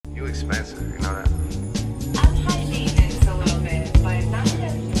You expensive, you know that? I'll try to maintenance a little bit, but not in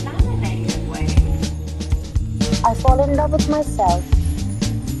a negative way. I fall in love with myself,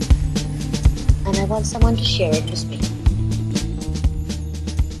 and I want someone to share it with me.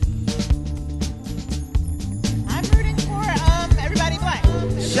 I'm rooting for everybody black.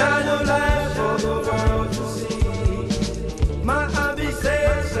 Shine your light for the world to see. My hobby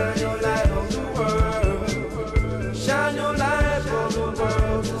says shine your light on the world. Shine your light for the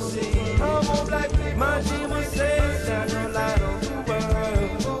world to see. I'm a black people. My dreamer says shine your light on the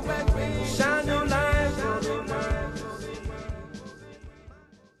world. Shine your light for the world to see.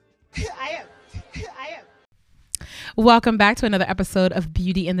 I am. Welcome back to another episode of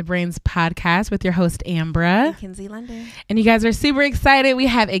Beauty in the Brains podcast with your host, Ambra. Kinsey London. And you guys are super excited. We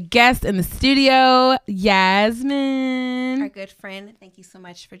have a guest in the studio, Yasmin. Our good friend. Thank you so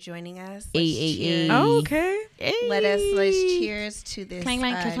much for joining us. Let's Ay. cheers. Oh, okay. Let's cheers to this Clang,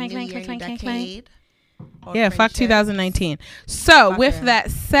 clang, clang, new clang, year, clang, new clang, clang. decade. All Yeah, fuck friendships. 2019. So Fuck with it. that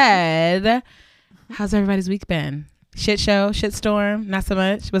said, how's everybody's week been? Shit show, shit storm, not so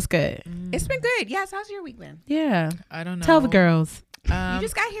much. What's good? It's been good. Yes. How's your week been? Yeah. I don't know. Tell the girls. You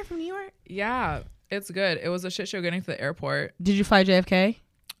just got here from New York? Yeah, it's good. It was a shit show getting to the airport. Did you fly JFK?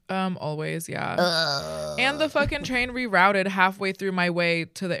 Always, yeah. And the fucking train rerouted halfway through my way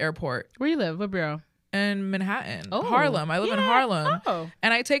to the airport Where you live? What borough? in Manhattan, Oh, Harlem. I live in Harlem, Oh.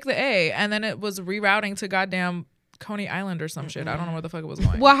 and I take the A, and then it was rerouting to goddamn Coney Island or some shit. I don't know where the fuck it was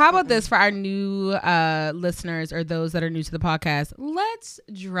going. Well, how about this for our new listeners or those that are new to the podcast? Let's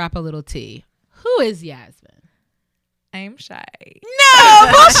drop a little tea. Who is Yasmin? I'm shy.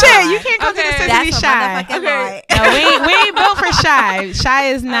 No, bullshit. You can't come to Okay. the city That's a shy. motherfucking Okay. lie. No, we ain't built for shy. Shy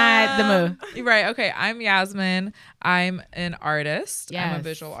is not the move. Right. Okay. I'm Yasmin. I'm an artist. I'm Yes. a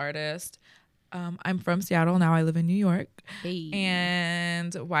visual artist. I'm from Seattle. Now I live in New York. Hey.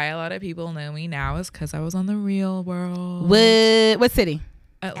 And why a lot of people know me now is because I was on The Real World. What city?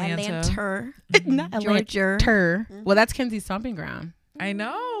 Atlanta. Not Georgia. Tur. Well, that's Kenzie's stomping ground. I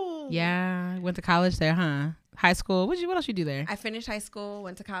know. Yeah, went to college there, huh? High school. What else you do there? I finished high school,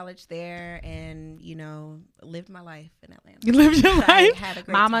 went to college there, and, lived my life in Atlanta. You lived your I life. had a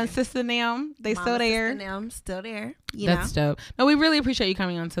great Mama time. and sister now, they Mama, still sister, there. now I'm still there. That's dope. No, we really appreciate you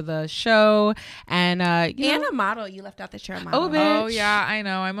coming onto the show. And And a model. You left out that you're a model. Oh, bitch. Oh, yeah. I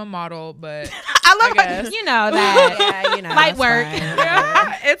know. I'm a model, but I love I guess. you know that. Yeah, Light that's work. fine.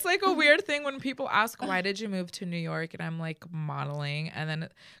 yeah, it's like a weird thing when people ask, why did you move to New York? And I'm like, modeling. And then,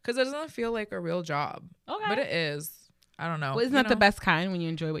 because it doesn't feel like a real job. Okay. But it is. I don't know. Well, isn't that the best kind when you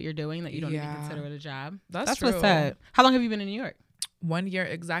enjoy what you're doing that you don't even Yeah. consider it a job? That's what's true. up. How long have you been in New York? 1 year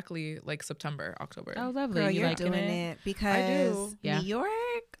exactly, like September, October. Oh, lovely. Girl, you you're liking doing it because do. Yeah. New York.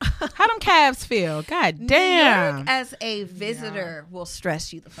 How them calves feel? God New damn. York as a visitor will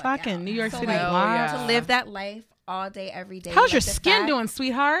stress you the fuck Fucking out. New York So, City. Hell wild. yeah. to live that life all day, every day. How's your like the skin fact- doing,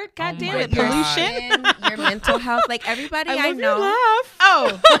 sweetheart? God Oh damn my it. God. Pollution. Your mental health, like everybody I, love know. your laugh.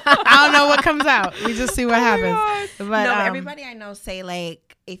 Oh, I don't know what comes out. We just see what happens. But, No, everybody I know say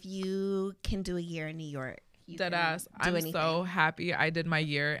like if you can do a year in New York, you Dead can ass. do I'm anything. so happy I did my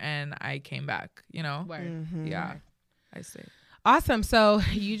year and I came back, Word. Mm-hmm. Yeah. I see. Awesome. So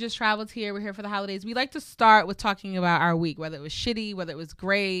you just traveled here. We're here for the holidays. We like to start with talking about our week, whether it was shitty, whether it was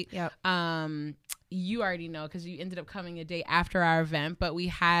great. Yep. You already know because you ended up coming a day after our event, but we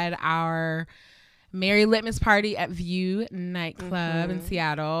had our Merry Litmus party at View Nightclub in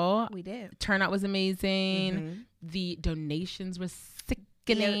Seattle. We did. Turnout was amazing. The donations were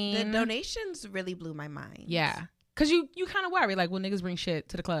sickening. The donations really blew my mind. Yeah. Because you kind of worry, like, will niggas bring shit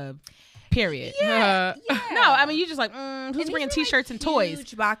to the club? Period. Yeah. No, I mean, you just like, who's And these bringing were, T-shirts and toys?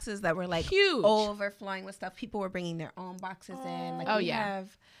 Huge boxes that were like Huge. overflowing with stuff. People were bringing their own boxes in. Like, Oh, we yeah.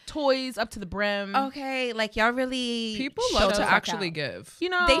 have Toys up to the brim. okay, like y'all really People show love the to fuck actually out. give. You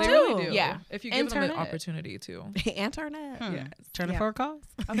know, They They do. really do. Yeah. If you And give them an turn it. opportunity to. and turn up. Yes. Turn Yeah. for calls.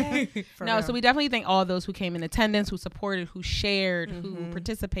 Okay. For No, real. so we definitely thank all those who came in attendance, who supported, who shared, who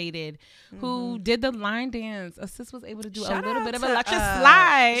participated, who did the line dance. Sis was able to do Shout a little out bit of to, a luscious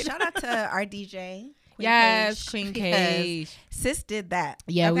slide. Shout out to our DJ. Queen Yes, Cage, Queen because Cage. Sis did that.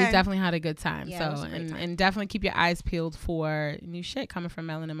 Yeah, we Okay? definitely had a good time. Yeah, it was So, a great time. and definitely keep your eyes peeled for new shit coming from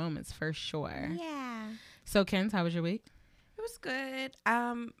Melanin Moments for sure. Yeah. So, Kens, how was your week? It was good.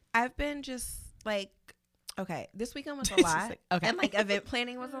 I've been just like, okay, this weekend was a Just lot. like, okay. And like event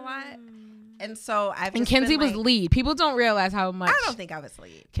planning was a lot. And so I've And just Kenzie been, was like, lead. People don't realize how much. I don't think I was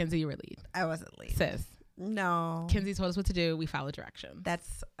lead. Kenzie, you were lead. I wasn't lead. Sis. No. Kinsey told us what to do. We followed directions.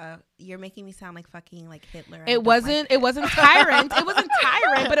 That's you're making me sound like fucking like Hitler. I It don't wasn't. like It wasn't tyrant. It wasn't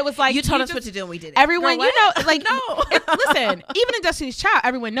tyrant. But it was like you told us just- what to do and we did it. Everyone, Girl, you know, what? like No. listen. Even in Destiny's Child,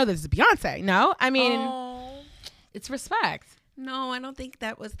 everyone knows this is Beyonce. No, I mean it's respect. No, I don't think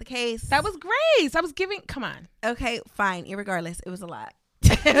that was the case. That was Grace. I was giving. Come on. okay. Fine. Irregardless, it was a lot.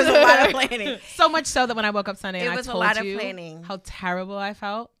 It was a lot of planning. So much so that when I woke up Sunday, It and was I a told lot of you planning. how terrible I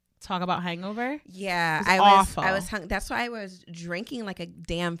felt. Talk about hangover. Yeah, was I awful. was hung. That's why I was drinking like a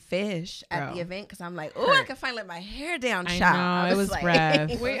damn fish at Girl. the event because I'm like, oh, I Hurt. can finally let my hair down. I child. know, I it was like, rough.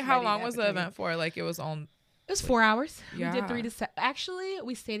 I Wait, how ready long to was have the a drink. event for? Like it was on. It was 4 hours. We Yeah. did 3 to 7. Actually,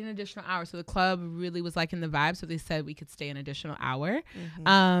 we stayed an additional hour. So the club really was like in the vibe. So they said we could stay an additional hour. Mm-hmm.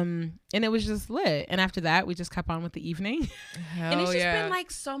 And it was just lit. And after that, we just kept on with the evening. Hell And it's just yeah. been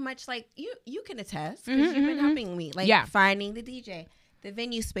like so much. Like you can attest Mhm, because you've been mhm, helping me. Like Yeah. finding the DJ, the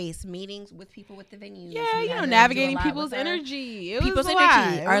venue space, meetings with people with the venues. Yeah, We you had know, to do navigating a lot people's with our- energy. It People's was a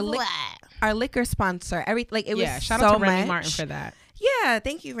energy. lot. Our It was a li- lot. Our liquor sponsor. It Yeah, was shout so out to Remy much. Martin for that. Yeah,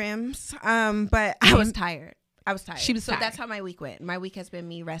 thank you, Rims. But I was tired. She was so tired. that's how my week went. My week has been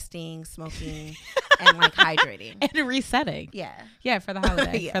me resting, smoking, and like hydrating. And resetting. Yeah. Yeah, for the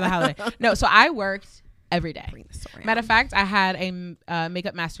holiday. Yeah. For the holiday. No, so I worked every day. Bring the story. Matter of fact, I had a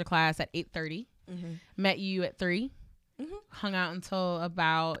makeup masterclass at 8:30. Mhm. Met you at 3. Mhm. Hung out until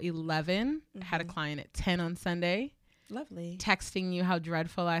about 11. Had a client at 10 on Sunday. Lovely. Texting you how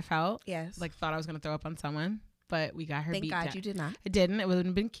dreadful I felt. Yes. Like thought I was gonna throw up on someone, but we got her Thank beat God down. you did not. It didn't. It wouldn't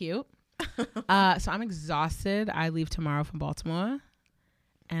have been cute. So I'm exhausted. I leave tomorrow from Baltimore,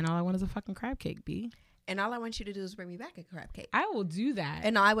 and all I want is a fucking crab cake, B. And all I want you to do is bring me back a crab cake. I will do that.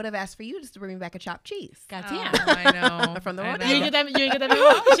 And I would have asked for you just to bring me back a chopped cheese. Goddamn. Oh, I know. From the I rodeo. know. You ain't get that. You ain't get that.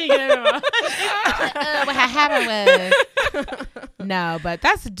 No. She ain't get that. No. What happened was no, but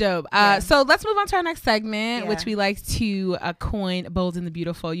that's dope. Yeah. So let's move on to our next segment, Yeah. which we like to coin "Bold and the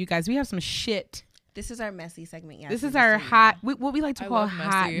Beautiful." You guys, we have some shit. This is our messy segment. Yeah. This is our hot, what we like to I call love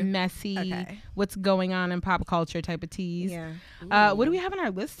hot, messy. messy, Okay. what's going on in pop culture type of tease. Yeah. What do we have on our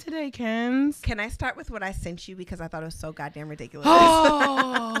list today, Kens? Can I start with what I sent you because I thought it was so goddamn ridiculous?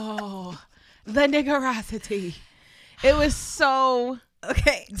 Oh, the niggerosity. It was so.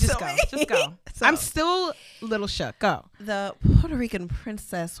 Okay. Just so- go. Just go. So, I'm still a little shook. Go. the Puerto Rican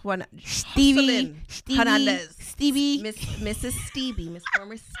princess, Juan Jocelyn Hernandez, Mrs. Stevie, Miss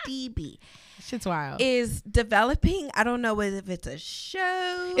Former Stevie, Shit's wild. is developing. I don't know if it's a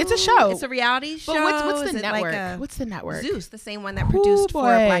show. It's a show. It's a reality show. But what's Is the it like network? a- What's the network? Zeus, the same one that Ooh, produced for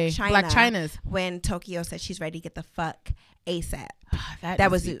boy. Black China. Black China's. When Tokyo said she's ready to get the fuck ASAP. That That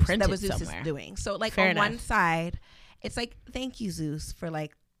needs was to be Zeus. That printed was Zeus somewhere. is doing. So like Fair on one enough. side, it's like thank you Zeus for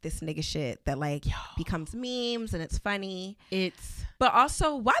like this nigga shit that like becomes memes and it's funny. It's But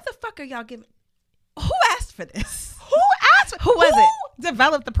also, why the fuck are y'all giving? Who asked for this? who asked? Who was it?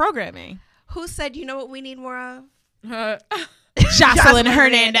 Developed the programming. Who said you know what we need more of? Jocelyn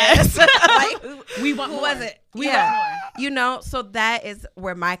Hernandez. Like, We want who more. was it? We Yeah. want more. You know, so that is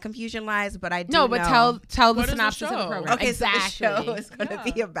where my confusion lies. But I do No, but know. tell the What is the synopsis of the show? program. Okay, exactly. so the show is gonna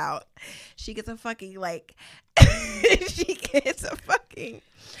Yeah. be about. She gets a fucking like. she gets a fucking.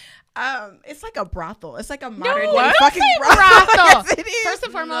 It's like a brothel. It's like a modern day what? fucking Say brothel. brothel. Yes, it is. First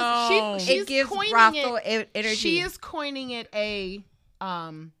and foremost, No. she's it gives coining brothel it. energy. She is coining it a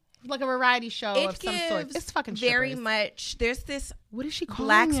like a variety show It of some sort. gives It's fucking very strippers. much. There's this What is she calling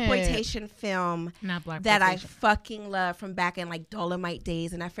black it? exploitation film Not black that I exploitation. fucking love from back in like Dolomite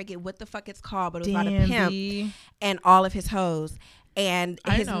days, and I forget what the fuck it's called, but it was about a Damn, pimp B. and all of his hoes. And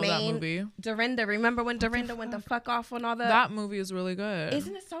I his know that main movie. Dorinda. Remember when Dorinda went the fuck off on all the? That movie is really good.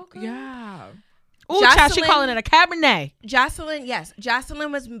 Isn't it so good? Yeah. Ooh, child, she Jocelyn- calling it a Cabernet. Jocelyn, yes,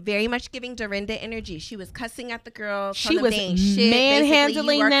 Jocelyn was very much giving Dorinda energy. She was cussing at the girl. She telling them was they ain't shit. Basically,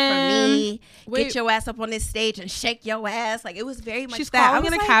 manhandling you work them. For me. Wait. Get your ass up on this stage and shake your ass. Like it was very much She's that. I calling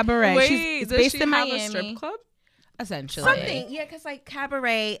was it a like, cabaret. Wait, She's does based she in have Miami. a strip club? Essentially. Something, yeah, because like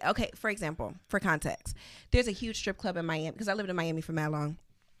cabaret. Okay, for example, for context, there's a huge strip club in Miami because I lived in Miami for mad long.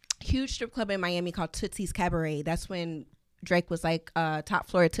 Huge strip club in Miami called Tootsie's Cabaret. That's when Drake was like, top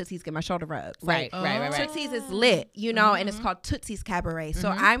floor of Tootsie's, get my shoulder rubbed. Right, Like, right. Tootsie's is lit, you know, and it's called Tootsie's Cabaret. So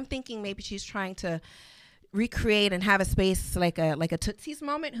I'm thinking maybe she's trying to recreate and have a space like a Tootsie's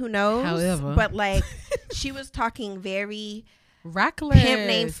moment. Who knows? However. But like she was talking very Reckless. pimp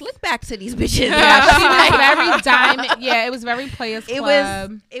name slickback to these bitches. Yeah, And she I was was like, very diamond. Yeah, it was very Players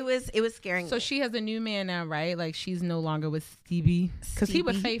Club. it was scaring So me. she has a new man now, right? Like she's no longer with Stevie because he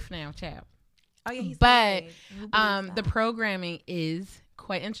with Stevie? Faith now, chap. Oh yeah, he's But married. the programming is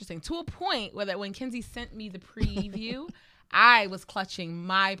quite interesting to a point where that when Kinsey sent me the preview, I was clutching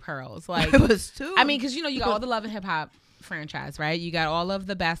my pearls. Like, I was too. I mean, because you know, you got all the Love and Hip Hop franchise, right? You got all of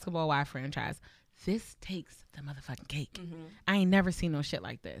the Basketball Wives franchise. This takes the motherfucking cake. I ain't never seen no shit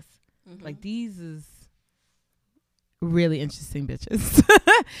like this. Like, these is really interesting bitches.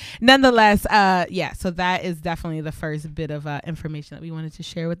 Nonetheless, yeah, so that is definitely the first bit of information that we wanted to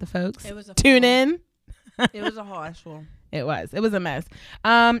share with the folks. It was a Tune in. It was a hassle. It was a mess.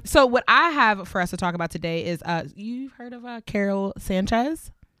 So what I have for us to talk about today is you've heard of Carol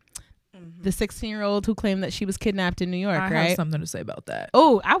Sanchez, the 16-year-old who claimed that she was kidnapped in New York, I right? have something to say about that.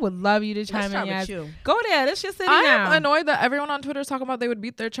 Oh, I would love you to chime Let's start in. with Yes. you. Go there. That's your city I now. am annoyed that everyone on Twitter is talking about they would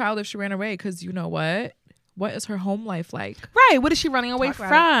beat their child if she ran away, because you know what? What is her home life like? Right. What is she running away Talk about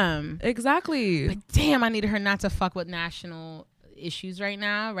from? Exactly. But damn, I needed her not to fuck with national issues right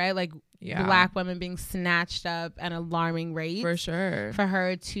now, right? Like Yeah. black women being snatched up at alarming rates. For sure. For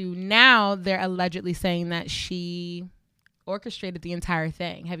her to now, they're allegedly saying that she orchestrated the entire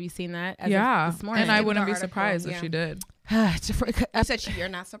thing. Have you seen that? As of Yeah. this morning. And I In the wouldn't be article, surprised if yeah. she did. You said you're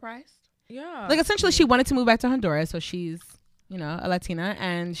not surprised? Yeah. Like essentially, she wanted to move back to Honduras, so she's a Latina,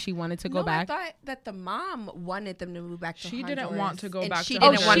 and she wanted to go No, back. I thought that the mom wanted them to move back to she Honduras. didn't want to go and back she to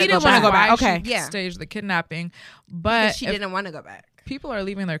didn't Honduras. want to She go didn't wanna back. go back. Why Okay. she Yeah. staged the kidnapping. Because But she if didn't want to go back. people are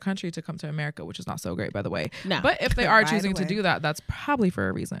leaving their country to come to America, which is not so great, by the way. No. But if they are By the choosing to way. do that, that's probably for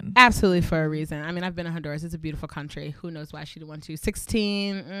a reason. Absolutely for a reason. I mean, I've been to Honduras. It's a beautiful country. Who knows why she didn't want to?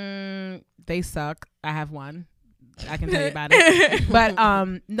 16, they suck. I have one. I can tell you about it. But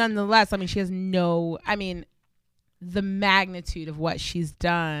nonetheless, I mean, she has no, I mean, the magnitude of what she's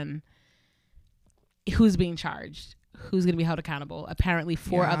done, who's being charged? Who's going to be held accountable? Apparently,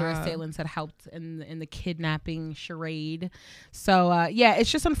 4 other Yeah. assailants had helped in the kidnapping charade. So, yeah,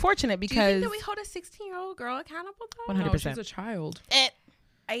 it's just unfortunate Do you because think that we hold a 16-year-old girl accountable though? 100%. No, she's a child.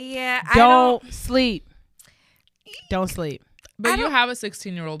 Yeah, don't sleep. Don't sleep. But you have a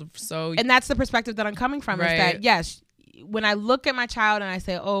 16-year-old, so And that's the perspective that I'm coming from. Is Right. that yes, when I look at my child and I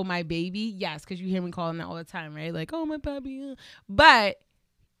say, "Oh, my baby," yes, because you hear me calling that all the time, right? Like, "Oh, my baby," but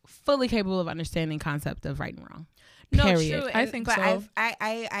fully capable of understanding concept of right and wrong. No, Period. true. I and- think but so. I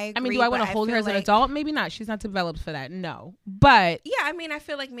agree. I mean, do I want to but hold her feel as an like- adult? Maybe not. She's not developed for that. No, but Yeah, I mean, I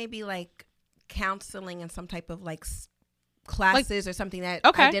feel like maybe like counseling and some type of like classes or something that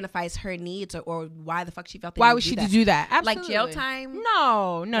Okay. identifies her needs or why the fuck she felt. They why needed would to she do that. do that? Like Absolutely. jail time?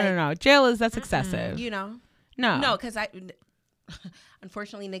 No. Jail is that's excessive. You know, No, no, because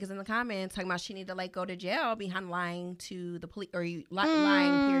unfortunately, niggas in the comments talking about she need to like go to jail behind lying to the police or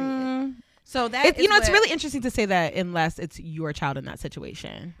lying. Period. So that It's is it's what- really interesting to say that unless it's your child in that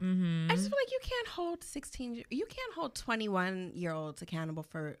situation. I just feel like you can't hold 16. You can't hold 21-year-olds accountable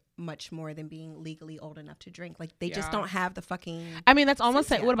for much more than being legally old enough to drink. Like they just Yeah. don't have the fucking. I mean, that's almost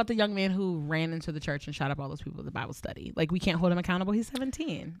like, Cynthia. what about the young man who ran into the church and shot up all those people at the Bible study? Like, we can't hold him accountable. He's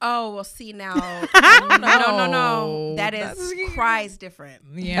 17. Oh well, see now. know. No. That is That's- cries different.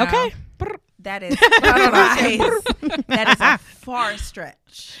 yeah. Okay. That is cries. That is a far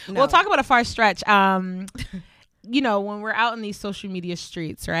stretch. No. We'll talk about a far stretch. You know, when we're out in these social media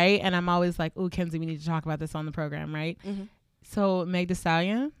streets, right? And I'm always like, "Ooh, Kenzie, we need to talk about this on the program, right?" Mhm. So, Meg Thee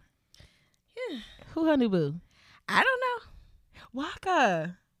Stallion, who her new boo? I don't know.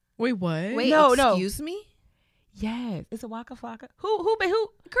 Waka. Wait, what? Wait, No. excuse me. Yes, it's a Waka Flocka. Who?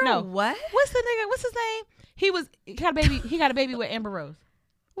 Girl, No. what? What's the nigga? What's his name? He got a baby. He got a baby with Amber Rose.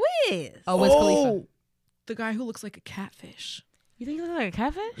 Wiz. Oh, Wiz Khalifa. The guy who looks like a catfish. You think he looks like a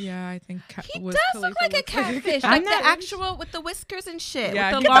catfish? Yeah, I think He Wiz does look Khalifa like a looks catfish, I'm like the not- actual with the whiskers and shit, Yeah,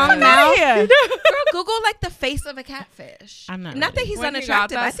 with he the long does. mouth. Yeah. Girl, Google like the face of a catfish. I'm not Not that ready. he's When he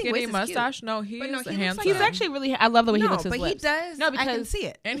got unattractive. that I think skinny Wiz is mustache. No, he But no, is he looks like handsome. He's actually really. I love the way cute. he looks. No, His but he lips. does. No, I can because- see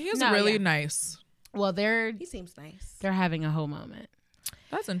it. and he's No, really yeah. nice. Well, they're He seems nice. having a whole moment.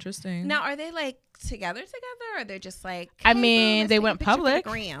 That's interesting. Now, are they like together, or they're just like? I hey, boo, mean, let's they take a went picture for the public.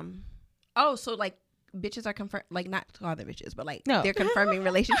 gram. Oh, so like bitches are confirmed, like not all the bitches, but like No. they're confirming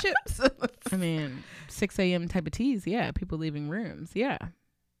relationships. I mean, 6 a.m. type of teas. Yeah, people leaving rooms. Yeah.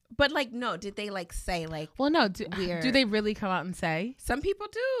 But like, no, did they like say like? Well, no. Do Weird. they really come out and say? Some people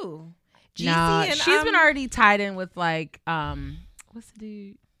do. Jeezy Nah, and, she's been already tied in with like what's the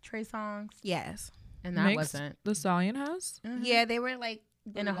dude? Trey Songz, Yes. and that Mix wasn't. the Stallion has. Yeah, they were like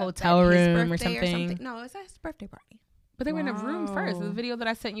In a at hotel his room or birthday something. No, it was at his birthday party. But they were in a room first. Wow. The video that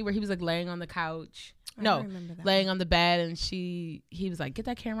I sent you where he was like laying on the couch. I No, don't remember that. laying on the bed, and he was like, "Get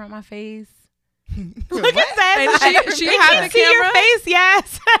that camera out my face." Look Look at that. And she They had can the see your camera? face.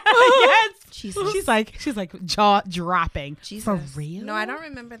 Yes. Yes. Jesus. She's like jaw dropping. Jesus. For real? No, I don't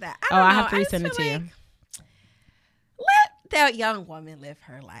remember that. Oh, I don't I know. have to just resend it feel to you. like, Let that young woman live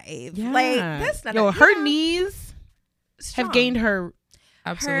her life. Yeah. Like that's not. Yo, you her know, knees. have gained her.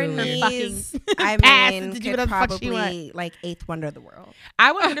 Her Absolutely. knees, I pass mean, to do could what the fuck she probably like eighth wonder of the world.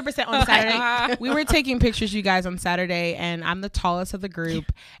 I 100% on Saturday. We were taking pictures, you guys, on Saturday, and I'm the tallest of the group,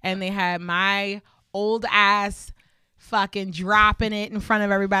 and they had my old ass fucking dropping it in front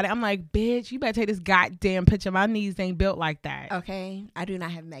of everybody. I'm like, bitch, you better take this goddamn picture. My knees ain't built like that. Okay, I do not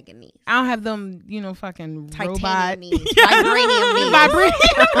have mega knees. I don't have them, fucking Titanium robot knees, vibranium knees.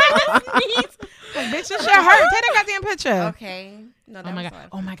 vibranium knees. Like, bitch, this shit hurt. Take that goddamn picture. Okay, no, that Oh my was god. hard.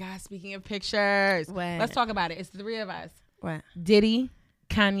 Oh my god. Speaking of pictures, What? let's talk about it. It's the three of us: What? Diddy,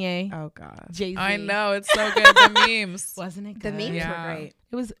 Kanye, Oh god, Jay-Z. I know, it's so good. The memes. Wasn't it the good? memes Yeah. were great.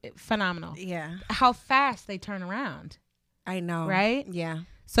 It was phenomenal. Yeah, How fast they turn around, I know. right? Yeah.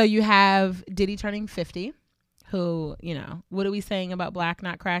 So you have Diddy turning 50, who, what are we saying about black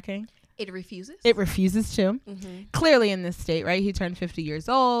not cracking? It refuses. It refuses to. Mm-hmm. Clearly in this state, right? He turned 50 years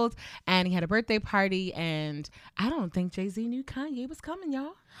old and he had a birthday party, and I don't think Jay-Z knew Kanye was coming,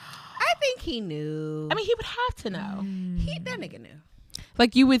 y'all. I think he knew. I mean, he would have to know. that nigga knew.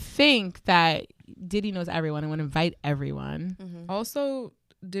 Like, you would think that Diddy knows everyone and would invite everyone. Also,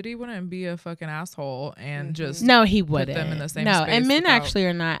 Diddy wouldn't be a fucking asshole and just No, he wouldn't. them in the same no, space and men without- actually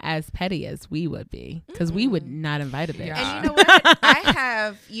are not as petty as we would be, because we would not invite a bitch. Yeah. And you know what? I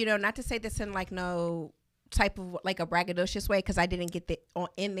have, not to say this in like no type of like a braggadocious way, because I didn't get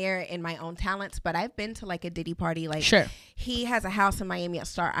in there in my own talents, but I've been to like a Diddy party. Like, Sure. he has a house in Miami at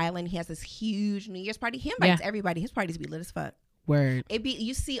Star Island. He has this huge New Year's party. He invites everybody. His parties be lit as fuck. Word.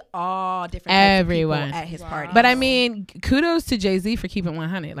 You see all different types Everyone. of people at his party. But I mean, kudos to Jay-Z for keeping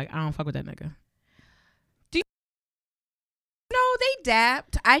 100. Like, I don't fuck with that nigga. no, they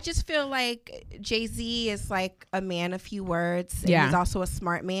dapped. I just feel like Jay-Z is like a man of few words. And Yeah. he's also a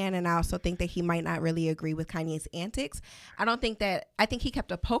smart man. And I also think that he might not really agree with Kanye's antics. I think he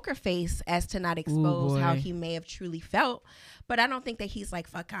kept a poker face as to not expose how boy. he may have truly felt. But I don't think that he's like,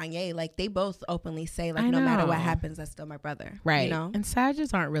 fuck Kanye. Like, they both openly say, like, I no matter what know. happens, that's still my brother. Right. You know? And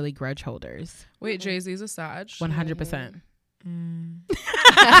Sages aren't really grudge holders. Wait, Jay-Z's a Sag? 100%.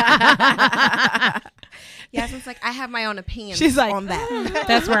 Yasmin's like, I have my own opinions She's like, on that.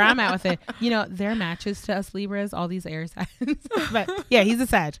 That's where I'm at with it. They're matches to us Libras, all these air signs. But yeah, he's a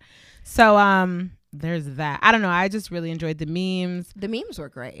Sag. So there's that. I don't know. I just really enjoyed the memes. The memes were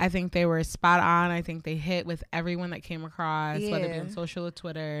great. I think they were spot on. I think they hit with everyone that came across, whether it be Yeah. on social or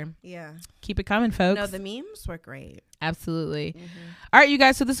Twitter. yeah. Keep it coming, folks. No, the memes were great. Absolutely. All right, you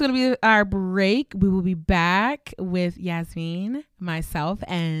guys. So this is going to be our break. We will be back with Yasmin, myself,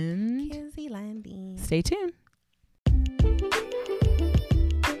 and Kenzie Landing. stay tuned.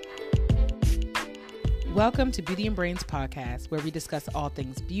 Welcome to Beauty and Brains podcast, where we discuss all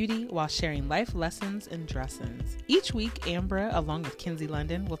things beauty while sharing life lessons and dressings. Each week, Ambra, along with Kenzie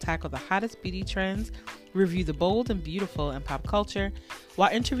London, will tackle the hottest beauty trends, review the bold and beautiful in pop culture,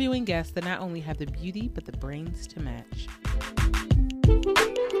 while interviewing guests that not only have the beauty, but the brains to match.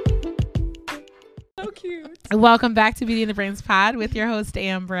 So cute. Welcome back to Beauty and the Brains pod with your host,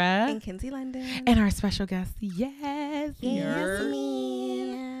 Ambra, And Kenzie London. and our special guest, Yasmin.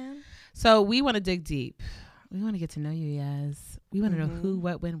 Yasmin. So we want to dig deep. We want to get to know you, Yas. We want to know who,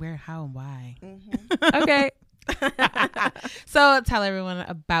 what, when, where, how, and why. Okay. So tell everyone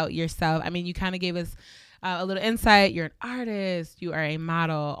about yourself. I mean, you kind of gave us a little insight. You're an artist. You are a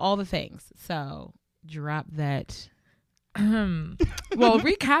model. All the things. So drop that. Well,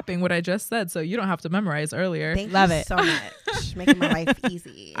 recapping what I just said, so you don't have to memorize earlier. Thank Love you it. so much. Making my life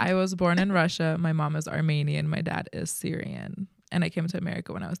easy. I was born in Russia. My mom is Armenian. My dad is Syrian. And I came to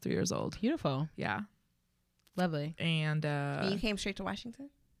America when I was 3 years old. Beautiful. Yeah. Lovely. And And you came straight to Washington?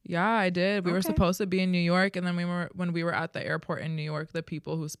 yeah, I did. We were Okay. supposed to be in New York, and then when we were at the airport in New York, the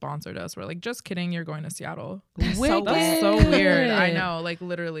people who sponsored us were like, "Just kidding, you're going to Seattle." Wicked. That's so weird. I know, like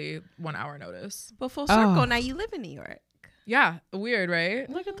literally 1 hour notice. But full circle, Oh. now you live in New York. Yeah, weird, right?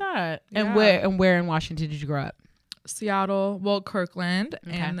 Look at that. Yeah. And where in Washington did you grow up? Seattle, well, Kirkland,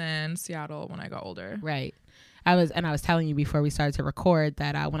 Okay. and then Seattle when I got older. Right. I was telling you before we started to record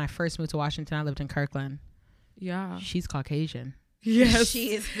that when I first moved to Washington, I lived in Kirkland. Yeah. She's Caucasian. Yes.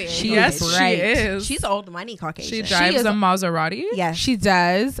 She is very Yes, Caucasian. bright. she is. She's old money Caucasian. She drives is- a Maserati. Yes. She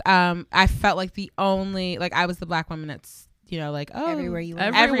does. I felt like I was the black woman that's, like, oh, Everywhere you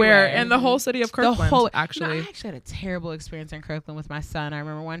went. Everywhere in the whole city of the Kirkland, whole actually. I actually had a terrible experience in Kirkland with my son. I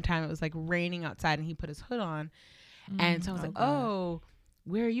remember one time it was like raining outside and he put his hood on, and so I was like, God. "Oh,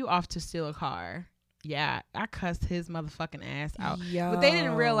 where are you off to steal a car?" Yeah, I cussed his motherfucking ass out. But they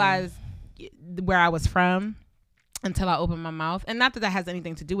didn't realize where I was from until I opened my mouth, and not that has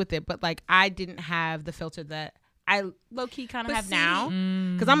anything to do with it, but like I didn't have the filter that I low key kind of But have see- now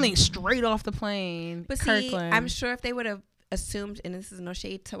because I'm like straight off the plane. But see, Kirkland. I'm sure if they would have assumed, and this is no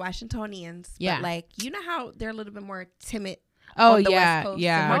shade to Washingtonians, Yeah. but like, you know how they're a little bit more timid Oh on the yeah, West Coast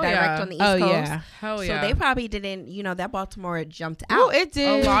yeah. and more Oh, direct yeah. on the East Oh Coast. yeah. Hell So yeah. they probably didn't, that Baltimore jumped Oh, out. it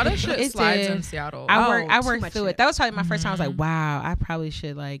did. a lot of shit It slides did. in Seattle. I too worked much through shit. it. That was probably my first time. I was like, wow, I probably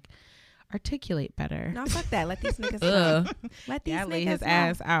should like articulate better. No, fuck that. Let these niggas know. Ugh. Let these Yeah, I laid niggas his know.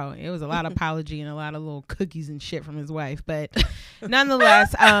 ass out. It was a lot of apology and a lot of little cookies and shit from his wife, but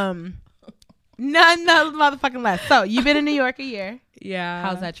nonetheless, none the motherfucking less. So you've been in New York a year. Yeah.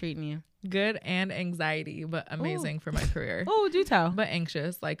 How's that treating you? Good and anxiety, but amazing for my career. Oh, do tell. But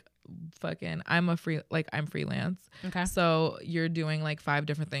anxious, like fucking. I'm freelance. Okay. So you're doing like 5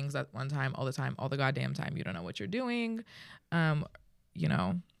 different things at one time, all the time, all the goddamn time. You don't know what you're doing.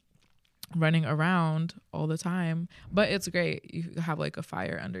 Running around all the time. But it's great. You have like a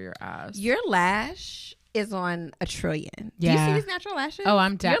fire under your ass. Your lash is on a trillion. Do you Yeah. see these natural lashes? Oh,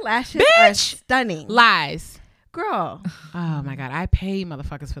 I'm dead. Your lashes are Bitch! stunning. Lies. Girl. Oh my god, I pay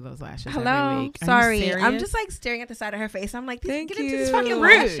motherfuckers for those lashes every Hello. week. Are you Sorry. I'm serious? just like staring at the side of her face. I'm like, Thank get into these you. fucking rude.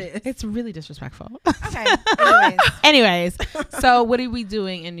 lashes. It's really disrespectful. Okay. Anyways. Anyways, so what are we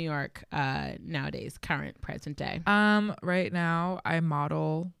doing in New York nowadays, present day? Right now I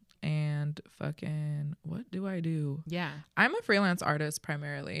model and fucking what do I do? Yeah. I'm a freelance artist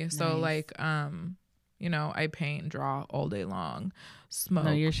primarily. So Nice. like I paint and draw all day long.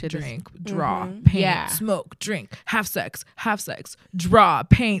 Smoke, your shit is- drink, draw, Mhm. paint, Yeah. smoke, drink, have sex, draw,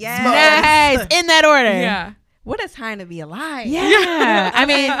 paint, Yes. smoke. Nice. In that order. Yeah. What a time to be alive. Yeah. I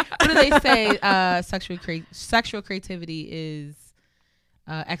mean, what do they say? Sexual creativity is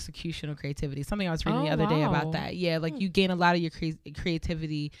executional creativity. Something I was reading the Oh, other day wow. about that. Yeah, like you gain a lot of your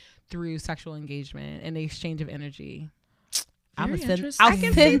creativity through sexual engagement and the exchange of energy. Very I'll interesting. I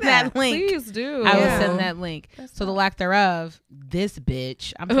can see send that. that link. Please do. I will Yeah. send that link. That's So the dope. lack thereof, this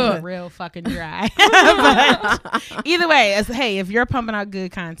bitch, I'm Ugh. feeling real fucking dry. But either way, hey, if you're pumping out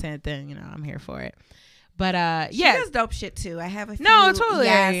good content, then I'm here for it. But She yeah, does dope shit too. I have a few No, totally.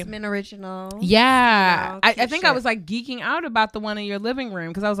 Yasmin original. yeah. I cute think I shit. was like geeking out about the one in your living room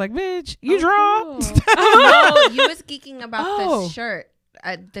because I was like, bitch, you Oh, draw. cool. No, you was geeking about Oh. the shirt,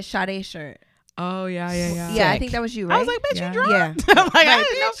 the Sade shirt. Oh yeah. Yeah, I Sick. think that was you, right? I was like, bitch, Yeah. you draw. Yeah. I'm like, I Right,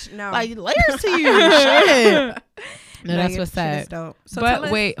 didn't know. bitch, no. Like layers to you. Shit. No, that's your what's shit is up. dope. So tell But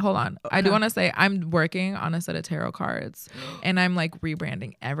us- wait, hold on. I do Okay. want to say I'm working on a set of tarot cards and I'm like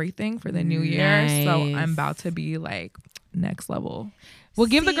rebranding everything for the new year. So Nice. I'm about to be like next level. Well,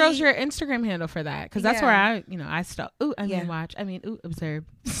 give the girls See- your Instagram handle for that because that's Yeah. where I stop. Ooh, Yeah. watch. Observe.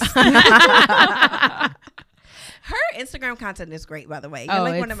 Her Instagram content is great, by the way. You're Oh,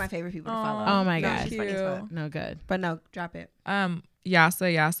 like one it's- of my favorite people to Aw. follow. Oh my No, God. she's funny as Cute. fuck. No good. But no, drop it.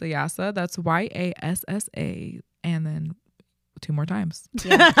 Yasa. That's YASSA. And then 2 more times.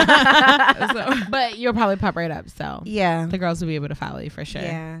 Yeah. So, But you'll probably pop right up. So Yeah. the girls will be able to follow you for sure.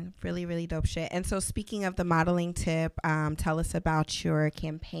 Yeah, really, really dope shit. And so, speaking of the modeling tip, tell us about your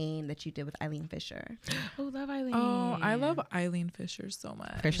campaign that you did with Eileen Fisher. Oh, love Eileen. oh, I love Eileen Fisher so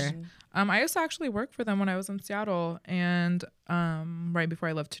much. For sure. I used to actually work for them when I was in Seattle, and right before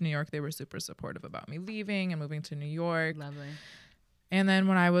I left to New York, they were super supportive about me leaving and moving to New York. Lovely. And then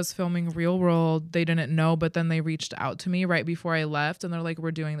when I was filming Real World, they didn't know, but then they reached out to me right before I left, and they're like,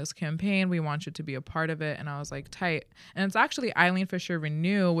 "We're doing this campaign. We want you to be a part of it." And I was like, "Tight." And it's actually Eileen Fisher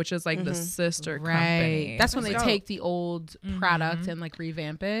Renew, which is like the sister company. That's when they So- take the old product and like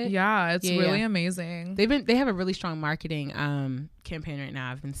revamp it. Yeah, it's Yeah, really yeah. amazing. They have a really strong marketing campaign right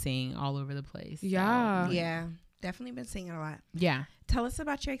now. I've been seeing all over the place. So, Yeah. Yeah, definitely been seeing it a lot. Yeah. Tell us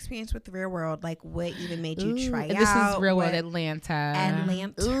about your experience with the Real World. Like, what even made you try and out? this is Real World What- Atlanta.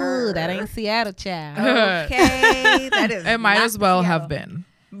 Atlanta. Ooh, that ain't Seattle, child. Okay, that is. It might not as well Seattle. have been.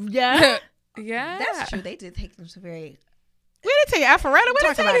 Yeah. Yeah. That's true. They did take them to very. We didn't take Alpharetta. What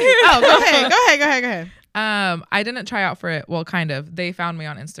Talk did about it? it. Oh, go ahead. I didn't try out for it. Well, kind of. They found me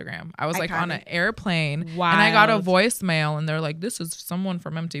on Instagram. I was like on an Iconic. airplane and I got a Wild. voicemail and they're like, "This is someone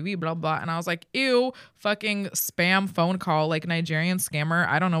from MTV, blah, blah." And I was like, ew, fucking spam phone call, like Nigerian scammer.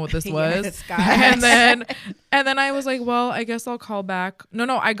 I don't know what this was. Yes, guys. and then I was like, well, I guess I'll call back.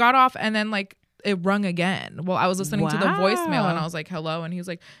 No, I got off and then like it rung again. Well, I was listening to the voicemail and I was like, hello. And he was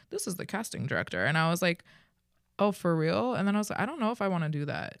like, "This is the casting director." And I was like, oh, for real? And then I was like, I don't know if I want to do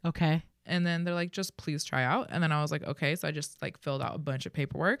that. Okay. And then they're like, just please try out. And then I was like, okay. So I just like filled out a bunch of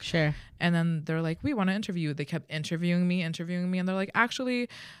paperwork. Sure. And then they're like, we want to interview you. They kept interviewing me. And they're like, actually,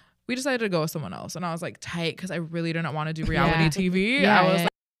 we decided to go with someone else. And I was like, tight, because I really didn't want to do reality Yeah. TV. Yeah, I was yeah.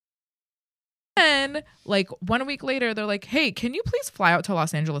 then like 1 week later, they're like, hey, can you please fly out to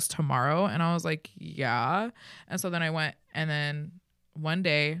Los Angeles tomorrow? And I was like, yeah. And so then I went, and then one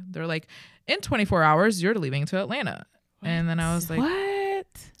day they're like, in 24 hours, you're leaving to Atlanta. And then I was like, what?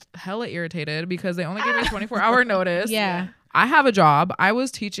 hella irritated because they only gave me a 24-hour notice. Yeah. I have a job. I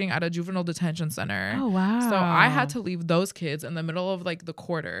was teaching at a juvenile detention center. Oh, wow. So I had to leave those kids in the middle of like the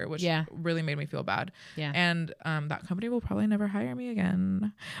quarter, which really made me feel bad. Yeah. And that company will probably never hire me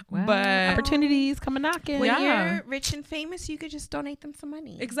again. Wow. But Opportunities come a knocking. When Yeah. you're rich and famous, you could just donate them some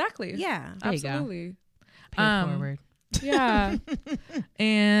money. exactly. Yeah. There you go. Absolutely. Pay it forward. Yeah.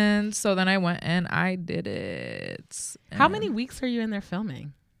 And so then I went and I did it. How And many weeks are you in there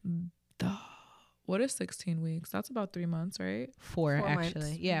filming? What is 16 weeks? That's about 3 months, right? 4 4 actually.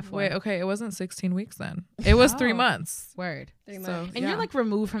 months. Yeah, 4. Wait, okay. It wasn't 16 weeks then. It was 3 Oh. months. Word. 3 So, months. And you're like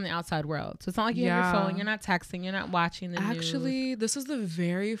removed from the outside world. So it's not like you have your phone, you're not texting, you're not watching the news. Actually, this is the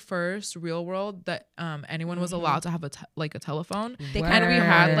very first real world that anyone was allowed to have a telephone. And we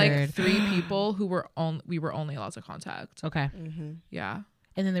had like Word. 3 people who were we were only allowed to contact. Okay. Mm-hmm. Yeah.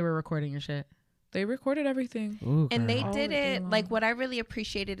 And then they were recording your shit. They recorded everything. Ooh, And they All did day it long. like what I really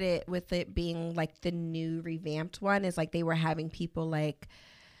appreciated it with it being like the new revamped one is like they were having people like,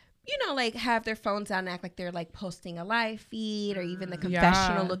 you know, like have their phones out and act like they're like posting a live feed, or even the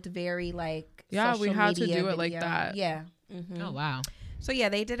confessional looked very like Yeah, we social had to media do it like video. that. Yeah. Mm-hmm. Oh wow. So yeah,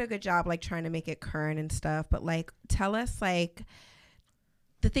 they did a good job like trying to make it current and stuff. But like, tell us like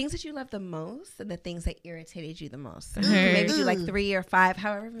the things that you love the most and the things that irritated you the most. And you can maybe do like 3 or 5,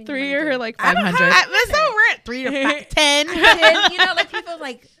 however many. 3 you wanna or do. like I don't 500. have- That's so weird. 3 to 5, 10. And, you know, like people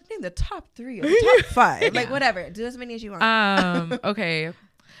like in the top 3 or the top 5, like whatever. Do as many as you want. Okay.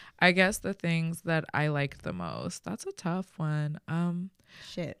 I guess the things that I like the most. That's a tough one.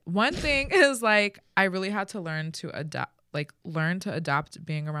 Shit. One thing is like I really had to learn to adapt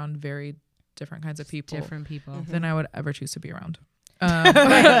being around very different kinds of people Different people. than I would ever choose to be around.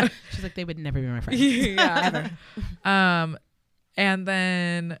 She's like, they would never be my friend. Yeah. And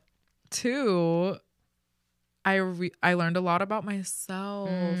then 2, I learned a lot about myself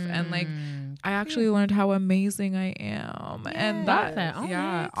and like I actually learned how amazing I am. And Love that. All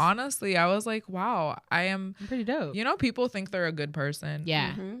yeah, right. honestly, I was like, wow, I am, I'm pretty dope. you know, people think they're a good person.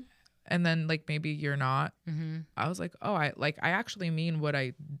 Yeah. And then like maybe you're not. Mm-hmm. I was like, oh, I actually mean what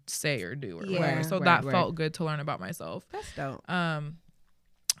I say or do or Yeah. whatever. So Word, that word. felt good to learn about myself. That's dope.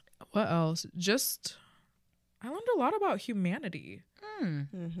 What else? Just I learned a lot about humanity.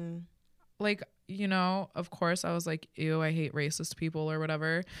 Mm-hmm. Like, you know, of course I was like, ew, I hate racist people or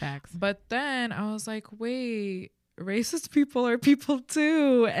whatever. Facts. But then I was like, wait, racist people are people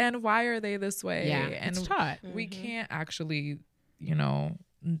too. And why are they this way? Yeah. And It's taught. we can't actually, you know,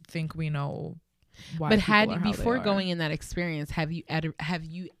 think we know why. But people had are you, how they before are. going in that experience, have you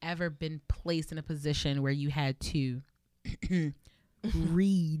ever been placed in a position where you had to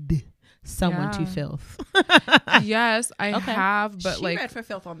read someone to Yeah. filth? Yes, I Okay. have, but she like read for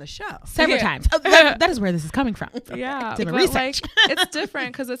filth on the show. Several Yeah. times. Oh, that is where this is coming from. yeah, Did my but research. like it's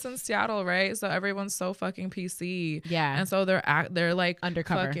different because it's in Seattle, right? So everyone's so fucking PC. Yeah. And so they're like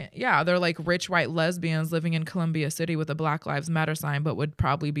Undercover. they're like rich white lesbians living in Columbia City with a Black Lives Matter sign, but would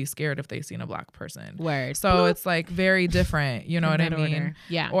probably be scared if they seen a black person. Word. So it's like very different, you know In what I that mean? order.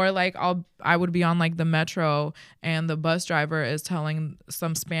 Yeah. Or like I would be on like the metro and the bus driver is telling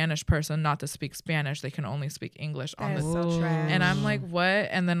some Spanish person not to speak Spanish. They can only speak English on That the is so trash. and I'm like, what?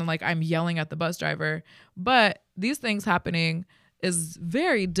 And then like I'm yelling at the bus driver. But these things happening is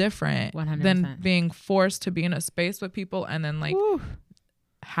very different 100%. than being forced to be in a space with people and then like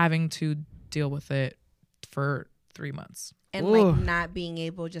having to deal with it for 3 months. And Ooh. like not being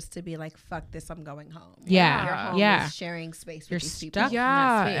able just to be like, fuck this, I'm going home. Yeah. You're home Yeah. is sharing space You're with these stuck. people. in that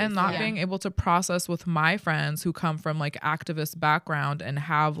Yeah, space. and not Yeah. being able to process with my friends who come from like activist background and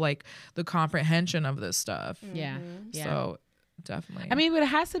have like the comprehension of this stuff. Yeah. Yeah. So definitely. I mean, but it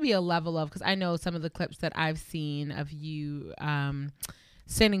has to be a level of, because I know some of the clips that I've seen of you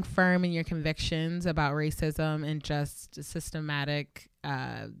standing firm in your convictions about racism and just systematic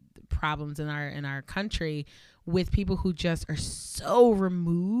problems in our country with people who just are so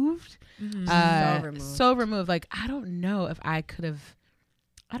removed, so removed. Like, I don't know if I could have,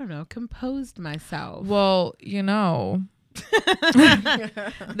 composed myself. well, you know,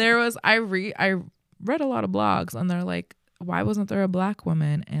 there was I read a lot of blogs and they're like, why wasn't there a black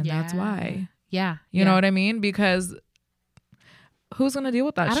woman? And that's why. Yeah. You know what I mean? Because who's gonna deal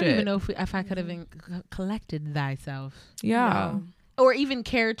with that I shit? don't even know if I could have collected thyself. Yeah. No. or even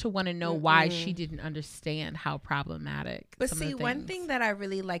cared to want to know why she didn't understand how problematic. But some see, of the one things. thing that I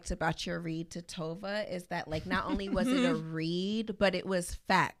really liked about your read to Tova is that, like, not only was it a read, but it was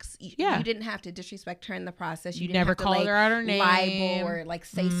facts. Yeah. You didn't have to disrespect her in the process. You didn't never have to, called like, her out her name. libel or like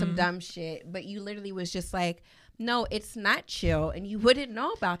say some dumb shit. But you literally was just like, no, it's not chill, and you wouldn't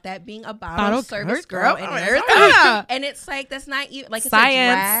know about that being a bottle service girl in Arizona. And it's like, that's not even like, it's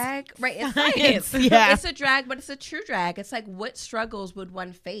Science. a drag, right? It's science. Yeah. It's a drag, but it's a true drag. It's like, what struggles would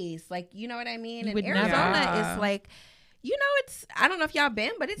one face? Like, you know what I mean? You And would never. Arizona Yeah. is like, you know, it's, I don't know if y'all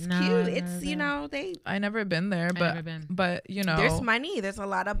been, but it's No, cute. I've It's, never you been. know, they, I never been there, never been. but you know, there's money. There's a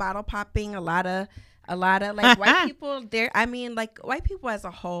lot of bottle popping, a lot of like white people there. I mean, like, white people as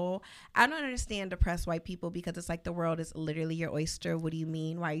a whole, I don't understand depressed white people, because it's like the world is literally your oyster. What do you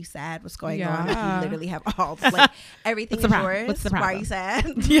mean? Why are you sad? What's going on? Like, Yeah. you literally have all, like, everything What's the is problem? yours. What's the Why are problem? you sad?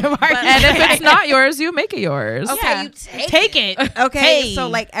 Yeah, why are you and if it's not yours, you make it yours. Okay, Yeah. you Take it. Okay, Hey. so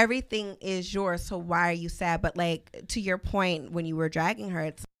like everything is yours. So why are you sad? But like, to your point, when you were dragging her,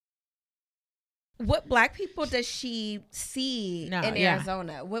 it's, what black people does she see No, in yeah.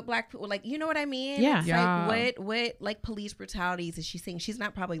 Arizona? What black people, like, you know what I mean? Yeah. It's Yeah. like, what like police brutalities is she seeing? She's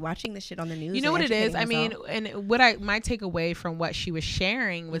not probably watching this shit on the news. You know and what it is? I educating mean, herself. and what my takeaway from what she was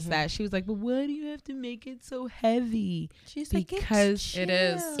sharing was that she was like, "But why do you have to make it so heavy?" she's like, because it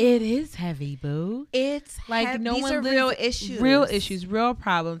is. chill. It is heavy, boo. It's Like, heavy. no These one are lives- real issues. real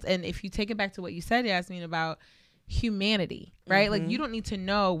problems. And if you take it back to what you said, Yasmin, about humanity, right? Like, you don't need to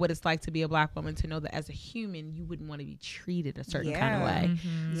know what it's like to be a black woman to know that as a human you wouldn't want to be treated a certain kind of Yeah. way.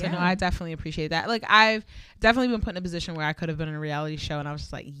 So no, I definitely appreciate that. Like, I've definitely been put in a position where I could have been in a reality show and I was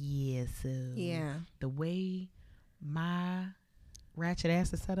just like, yeah, so Yeah. the way my ratchet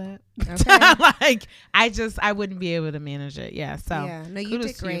ass is set up, Okay. like, I wouldn't be able to manage it. Yeah, so Yeah. No, you kudos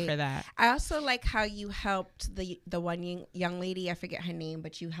did to you great. for that. I also like how you helped the one young lady. I forget her name,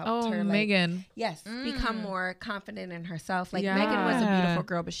 but you helped her. Like, Megan. yes, become more confident in herself. Like, Yeah. Megan was a beautiful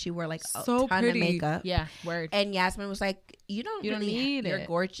girl, but she wore like a So ton pretty. of makeup. Yeah, word. And Yasmin was like, "You don't You don't really need You're it.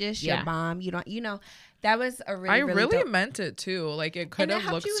 gorgeous. Yeah. You're bomb. You don't. You know." That was a really, I really, really dope. meant it too. Like, it could And it have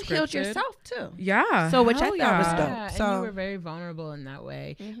helped looked you scripted. healed yourself too. Yeah. So, which I hell thought was yeah. dope. Yeah, and So- you were very vulnerable in that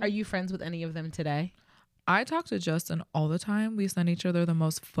way. Are you friends with any of them today? I talk to Justin all the time. We send each other the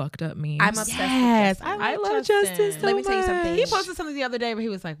most fucked up memes. I'm obsessed Yes, with Justin. I love Justin Justin. so Let me tell you something. He posted something the other day where he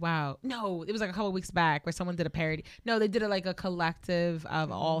was like, "Wow, no, it was like a couple weeks back where someone did a parody. No, they did it like a collective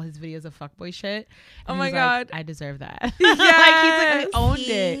of all his videos of fuckboy shit. Oh And he my was God. like, I deserve that. Yes. Like, he owned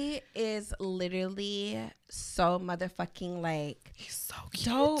it. He is literally so motherfucking like He's so cute.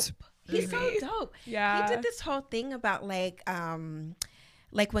 dope. He's so Mhm. dope. Yeah. He did this whole thing about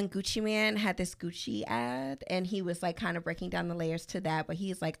like when Gucci Man had this Gucci ad, and he was like kind of breaking down the layers to that. But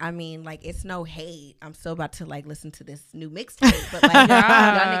he's like, I mean, like, it's no hate. I'm still about to like listen to this new mixtape, but like,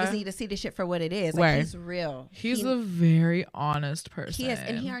 Yeah. y'all niggas need to see this shit for what it is. Like, Word. he's real. He's he, a very honest person. he is,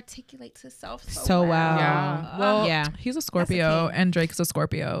 and he articulates himself so, So well. Yeah. Well, Yeah. he's a Scorpio, king. and Drake's a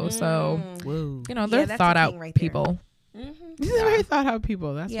Scorpio. So, Whoa. you know, Yeah, they're that's a thought out king right there. people. These are very thought out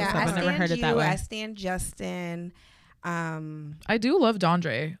people. That's Yeah, what's I up. I've stand never heard you. it that way. I stand Justin. I do love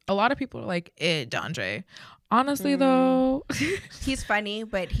Dondre. A lot of people are like, Dondre. Honestly, though, He's funny,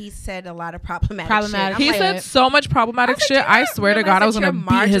 but he said a lot of problematic Problematic. shit. he I'm said like, so much problematic shit. I swear to God, I was gonna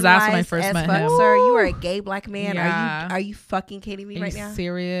beat his ass when I first met him. Sir, you are a gay black man. Yeah. Are you fucking kidding me Are right you now?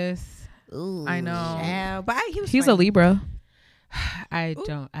 serious? Ooh, I know. yeah, but he was He's a funny. Libra. I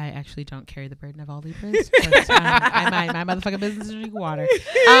actually don't carry the burden of all Libras. But, I mind my motherfucking business and drink water.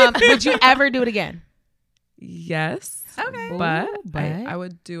 Would you ever do it again? Yes. Okay. But, Ooh, but- I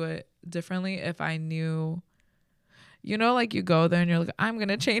would do it differently if I knew, you know, like you go there and you're like, I'm going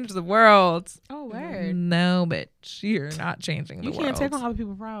to change the world. Oh, word. No, bitch. You're not changing the You world. can't take on other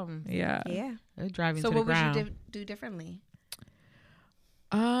people's problems. Yeah. Yeah. They're driving So to the what would ground. you do differently?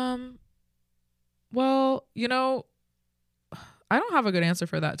 Well, you know, I don't have a good answer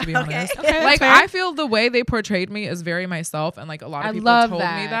for that, to be Okay. honest. Okay, Like, that's fair. I feel the way they portrayed me is very myself, and like a lot of I people love told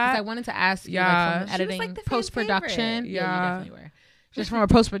that. me 'cause that. I wanted to ask you, Yeah. like, from She was, editing, like, the fan post production. favorite. You Yeah. definitely were. Just from a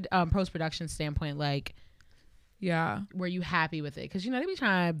post production standpoint, like, Yeah. were you happy with it? Because, you know, they be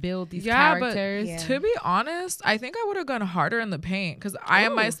trying to build these Yeah, but- characters. Yeah. To be honest, I think I would have gone harder in the paint because I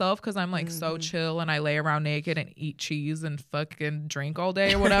am Ooh. myself because I'm like so chill and I lay around naked and eat cheese and fucking drink all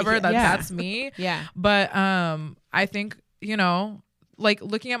day or whatever. Yeah. That's me. Yeah. But I think, you know, like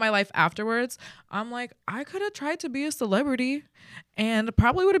looking at my life afterwards, I'm like, I could have tried to be a celebrity and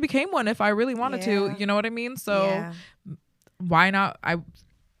probably would have became one if I really wanted to. Yeah. You know what I mean? So Yeah. why not?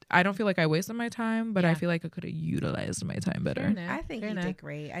 I don't feel like I wasted my time, but I Yeah. feel like I could have utilized my time better. Fair enough. I think Fair you enough. did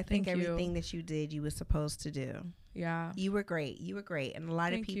great. I Thank think you. everything that you did, you were supposed to do. Yeah. You were great. You were great, and a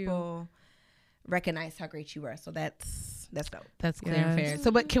lot Thank of you. people recognized how great you were. So that's dope. That's clear and fair. Yes.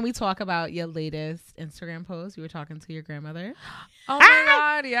 So, but can we talk about your latest Instagram post? You were talking to your grandmother. Oh my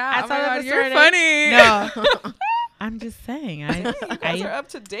God. Yeah. I oh saw my that God. this You're morning. funny. No, I'm just saying. You guys are I up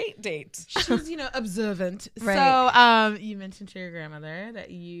to date. she's observant. Right. So, you mentioned to your grandmother that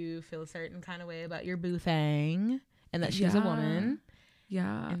you feel a certain kind of way about your boo thing, and that she's a Yeah. woman.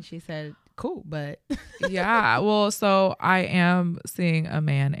 Yeah. And she said, "Cool, but Yeah. Well, so I am seeing a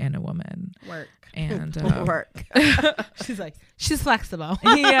man and a woman. Work. And Work. she's like, she's flexible."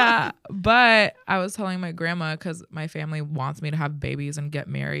 yeah, but I was telling my grandma because my family wants me to have babies and get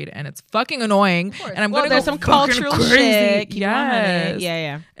married, and it's fucking annoying. And I'm Well, gonna there's go some fucking cultural crazy. shit. Keep it 100. Yes,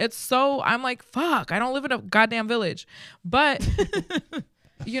 Yeah. It's so I'm like, fuck. I don't live in a goddamn village, but.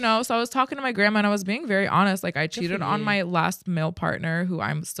 So I was talking to my grandma and I was being very honest. Like I cheated on you. my last male partner who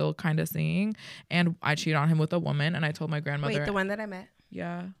I'm still kind of seeing, and I cheated on him with a woman. And I told my grandmother, Wait, the one that I met,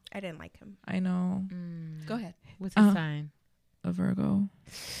 yeah, I didn't like him. I know, Go ahead. What's his sign? a Virgo.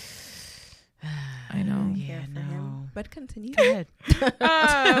 I know. Yeah, Care for him. But continue. Go ahead.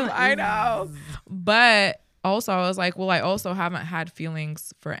 I know. But also I was like, well, I also haven't had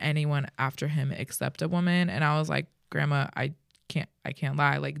feelings for anyone after him except a woman. And I was like, Grandma, I can't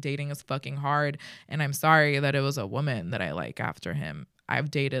lie. Like dating is fucking hard. And I'm sorry that it was a woman that I like after him. I've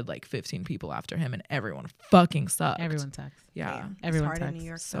dated like 15 people after him and everyone fucking sucked. Everyone sucks. Yeah. It's Everyone hard in sucks. New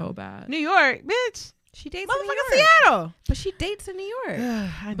York. So though. bad. New York, bitch. She dates in New Motherfucking York. Seattle. But she dates in New York.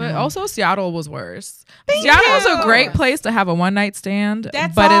 I But know. also Seattle was worse. Thank Seattle's you. a great place to have a one night stand,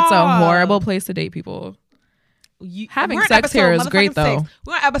 That's but it's a all. horrible place to date people. Having we're on sex here is episode great, motherfucking though. 6.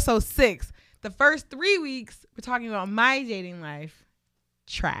 We're on episode 6. The first 3 weeks, we're talking about my dating life.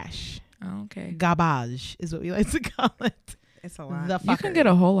 Trash. Okay. Garbage is what we like to call it. It's a lot. The You can fuckery. get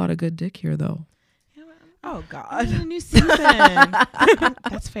a whole lot of good dick here, though. oh I'm God. in a new season.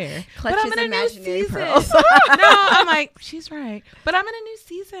 That's fair. Clutches but I'm in a new imaginary season. pearls. No, I'm like, she's right. But I'm in a new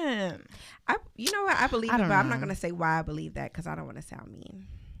season. You know what? I believe I it, don't but I'm not know. gonna say why I believe that because I don't want to sound mean.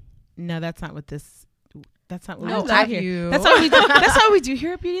 No, that's not what this. That's not what I we do love here. you. That's what we do. That's what we do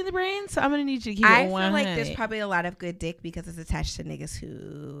here at Beauty in the Brain. So I'm gonna need you to keep I it feel 100. like there's probably a lot of good dick because it's attached to niggas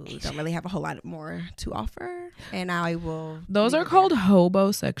who don't really have a whole lot more to offer, and I will. Those leave are it called there.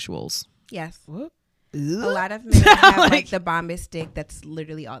 hobosexuals. Yes. Whoop. A lot of men have like Like- the bombest dick. That's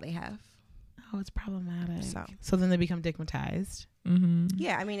literally all they have. Oh, it's problematic. So. then they become digmatized. Mm-hmm.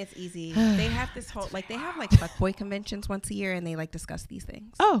 Yeah, I mean it's easy. They have this whole they have like fuckboy conventions once a year, and they like discuss these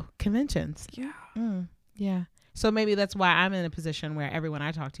things. Oh, conventions. Yeah. Yeah. So maybe that's why I'm in a position where everyone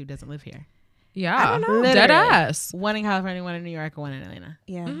I talk to doesn't live here. Yeah. I don't know. Dead Literally. ass. One in California, one in New York, one in Atlanta.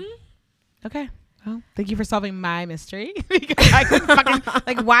 Yeah. Okay. Well, thank you for solving my mystery. Because I couldn't fucking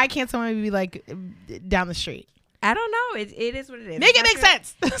like. Why can't someone be like down the street? I don't know. It is what it is. Make it It's make not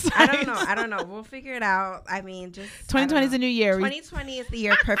sense. good. I don't know. We'll figure it out. I mean, just 2020 is a new year. 2020 is the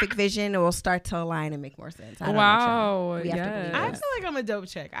year of perfect vision. It will start to align and make more sense. I don't know, Wow. child. We have to believe Yes. I it. feel like I'm a dope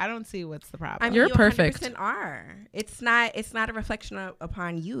chick. I don't see what's the problem. I mean, You're you perfect. 100% are. It's not a reflection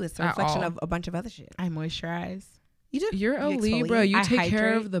upon you. It's a At reflection all. of a bunch of other shit. I moisturize. You do. You're a You Libra. exfoliate. You I take care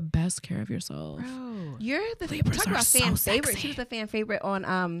hydrate. of the best care of yourself. Bro. You're the Libras talk are about so fan favorite. sexy. She was the fan favorite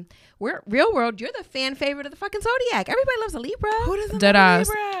on Real World. You're the fan favorite of the fucking Zodiac. Everybody loves a Libra. Who doesn't Dead love a ass.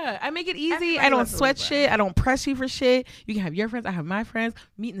 Libra? I make it easy. Everybody I don't loves a sweat Libra. shit. I don't press you for shit. You can have your friends. I have my friends.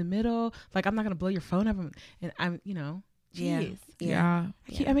 Meet in the middle. Like I'm not gonna blow your phone up. And I'm, Yeah. jeez. Yeah.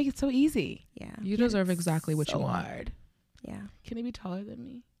 I make it so easy. Yeah. You deserve exactly what so you want. hard. Yeah. Can he be taller than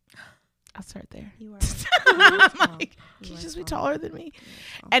me? I'll start there. You are. I'm like, can you just be taller than me?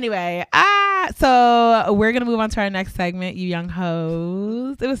 Anyway, so we're gonna move on to our next segment, you young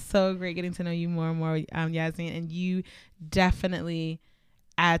hoes. It was so great getting to know you more and more, Yasmin, and you definitely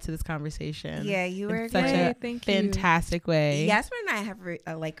add to this conversation. Yeah, you in were such great. a Thank you. fantastic way. Yasmin and I have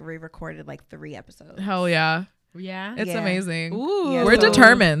re-recorded like 3 episodes. Hell yeah. Yeah. It's Yeah. amazing. Ooh. Yeah, We're so-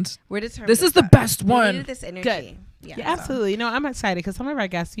 determined. We're determined. This to is the start. best We one. needed this energy. Good. Yeah, Yeah, absolutely. No, I'm excited because some of our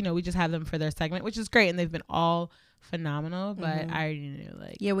guests, we just have them for their segment, which is great, and they've been all phenomenal. But Mhm. I already knew,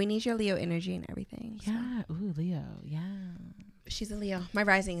 like, Yeah, we need your Leo energy and everything. so. yeah, ooh, Leo, yeah. She's a Leo. My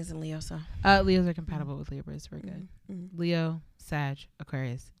rising is in Leo, so. Leos are compatible with Libras. We're good. Mhm. Leo, Sag,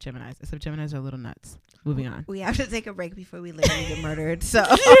 Aquarius, Geminis. Except Geminis are a little nuts. Moving on. We have to take a break before we literally get murdered. So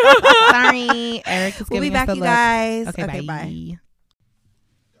Sorry, Eric is we'll giving be us back, the you look. guys. Okay, bye. bye.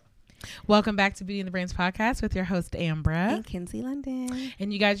 Welcome back to Beauty and the Brains podcast with your host Ambra And Kinsey London.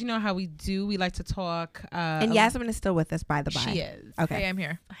 And you guys, you know how we do. We like to talk. And Yasmin is still with us, by the by. She is. Okay. Hey, I'm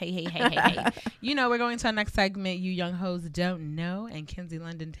here. Hey. You know, we're going to our next segment. You young hoes don't know, and Kinsey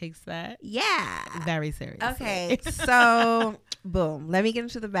London takes that Yeah. very seriously. Okay. So, boom. Let me get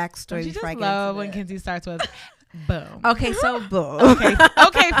into the backstory Don't you before I just get into love when the- Kinsey starts with boom. Okay, so boom.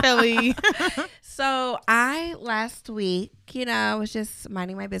 Okay, Philly. So I last week, was just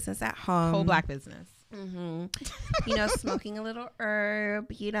minding my business at home. Whole black business. Smoking a little herb,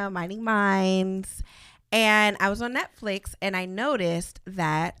 minding minds. And I was on Netflix and I noticed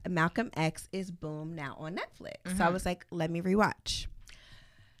that Malcolm X is boom now on Netflix. So I was like, let me rewatch.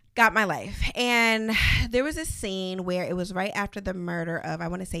 Got my life. And there was a scene where it was right after the murder of, I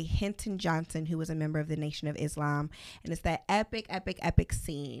want to say, Hinton Johnson, who was a member of the Nation of Islam. And it's that epic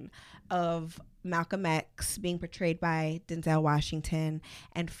scene of Malcolm X being portrayed by Denzel Washington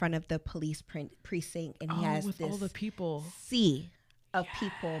in front of the police precinct. And he has with this all the people. sea of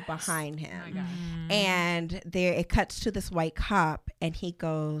people behind him. Oh my God. And there it cuts to this white cop and he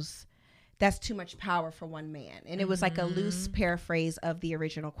goes, "That's too much power for one man." And it was like a loose paraphrase of the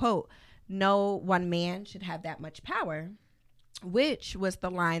original quote. No one man should have that much power, which was the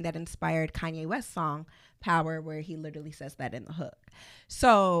line that inspired Kanye West's song Power, where he literally says that in the hook.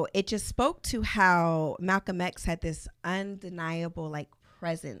 So it just spoke to how Malcolm X had this undeniable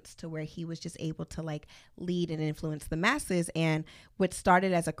presence to where he was just able to lead and influence the masses. And what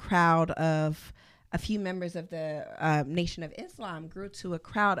started as a crowd of a few members of the Nation of Islam grew to a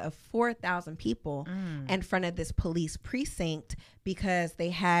crowd of 4,000 people in front of this police precinct because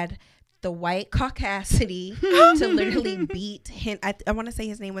they had the white caucasity to literally beat I want to say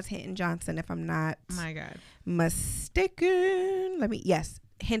his name was Hinton Johnson, if I'm not My God. mistaken.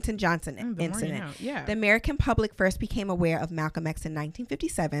 Hinton Johnson The more you incident. know. Yeah. The American public first became aware of Malcolm X in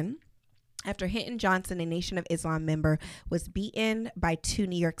 1957. After Hinton Johnson, a Nation of Islam member, was beaten by 2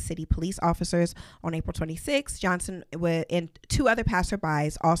 New York City police officers on April 26, Johnson and 2 other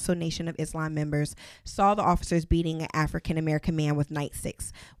passerbys, also Nation of Islam members, saw the officers beating an African-American man with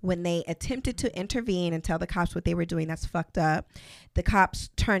nightsticks. When they attempted to intervene and tell the cops what they were doing, that's fucked up, the cops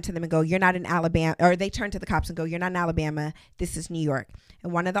turned to them and go, "You're not in Alabama," or they turned to the cops and go, "You're not in Alabama, this is New York."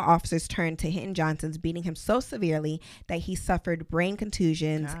 And one of the officers turned to Hinton Johnson's, beating him so severely that he suffered brain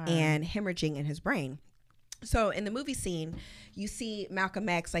contusions and hemorrhaging in his brain. So in the movie scene, you see Malcolm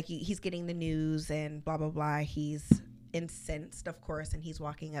X, he's getting the news and blah, blah, blah. He's incensed, of course, and he's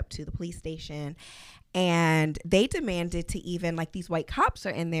walking up to the police station. And they demanded to even, these white cops are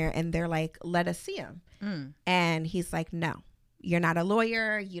in there, and they're like, "Let us see him." And he's like, "No, you're not a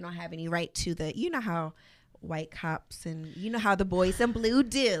lawyer. You don't have any right to you know how white cops and you know how the boys in blue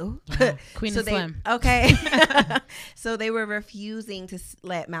do." Queen So and Slim. Okay. So they were refusing to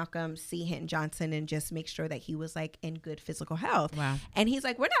let Malcolm see Hinton Johnson and just make sure that he was in good physical health. Wow. And he's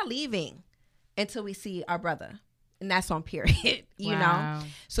like, "We're not leaving until we see our brother." And that's on period, you Wow. know?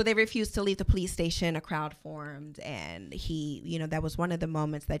 So they refused to leave the police station. A crowd formed. And he, that was one of the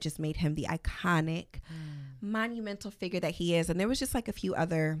moments that just made him the iconic, monumental figure that he is. And there was just a few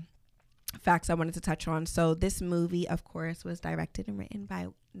other facts I wanted to touch on. So this movie, of course, was directed and written by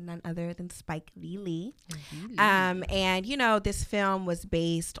none other than Spike Lee. And this film was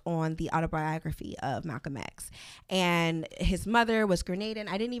based on the autobiography of Malcolm X, and his mother was Grenadian.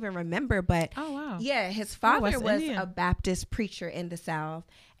 I didn't even remember, but Oh, wow. yeah, his father West was Indian. a Baptist preacher in the South,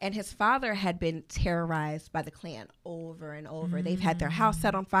 and his father had been terrorized by the Klan over and over. They've had their house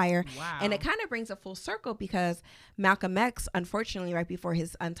set on fire. Wow. And it kind of brings a full circle because Malcolm X, unfortunately, right before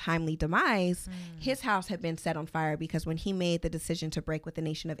his untimely demise, his house had been set on fire because when he made the decision to break with the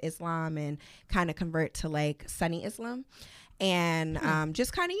Nation of Islam and kind of convert to Sunni Islam, and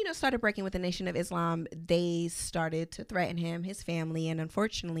just kind of, started breaking with the Nation of Islam, they started to threaten him, his family, and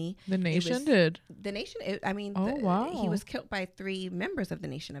unfortunately, The Nation was- did. the Nation, Oh, wow. he was killed by 3 members of the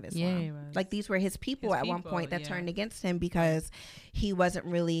Nation of Islam. Yeah, he was. These were his people His at one people, point that yeah. turned against him because he wasn't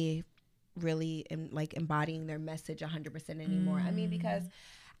really embodying their message 100% anymore. I mean, because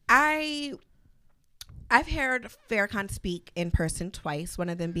I've heard Farrakhan speak in person twice, one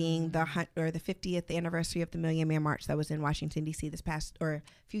of them being the 50th anniversary of the Million Man March that was in Washington, D.C. a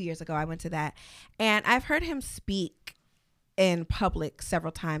few years ago. I went to that. And I've heard him speak in public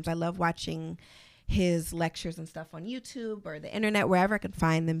several times. I love watching his lectures and stuff on YouTube or the internet, wherever I can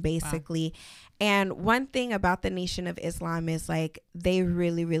find them, basically. Wow. And one thing about the Nation of Islam is they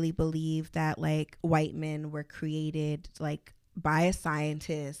really, really believe that white men were created by a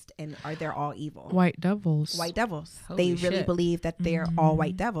scientist and they're all evil. White devils. White devils. Holy they really shit. believe that they're all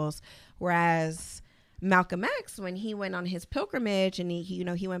white devils. Whereas Malcolm X, when he went on his pilgrimage and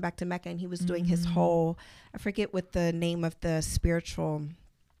he went back to Mecca and he was doing his whole, I forget what the name of the spiritual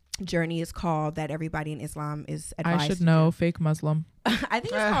journey is called that everybody in Islam is advised I should to know. do. Fake Muslim. I think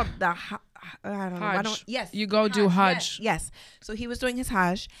it's called the I don't know. I Hajj. don't, yes. You go do Hajj. Yes. So he was doing his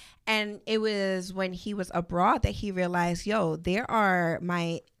Hajj, and it was when he was abroad that he realized, yo, there are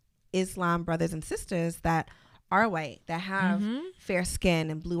my Islam brothers and sisters that are white, that have fair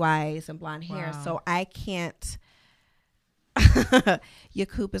skin and blue eyes and blonde hair. Wow. So I can't.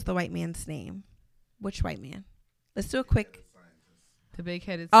 Yaqub is the white man's name. Which white man? Let's do a quick. The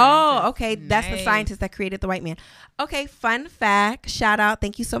big-headed Oh, scientist. okay. That's the Nice. scientist that created the white man. Okay, fun fact. Shout out.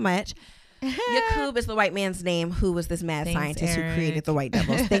 Thank you so much. Yaqub is the white man's name, who was this mad Thanks, scientist who Eric. created the white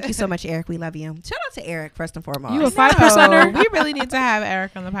devils. Thank you so much, Eric. We love you. Shout out to Eric, first and foremost. You a 5%er? We really need to have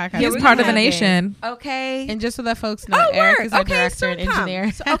Eric on the podcast. He's we're part gonna of the have nation. Okay. And just so that folks know, Oh, Eric word. is our Okay, director soon and come.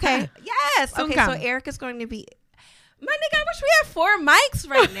 engineer. So- okay. Yes. Soon Okay. come. So Eric is going to be. My nigga, I wish we had 4 mics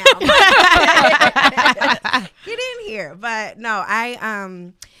right now. Get in here. But no,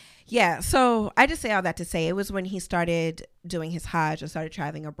 yeah. So I just say all that to say it was when he started doing his Hajj or started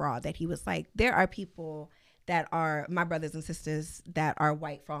traveling abroad that he was like, there are people that are my brothers and sisters that are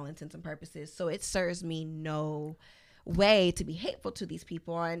white for all intents and purposes. So it serves me no way to be hateful to these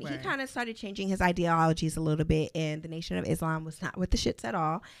people. And he Right. kind of started changing his ideologies a little bit. And the Nation of Islam was not with the shits at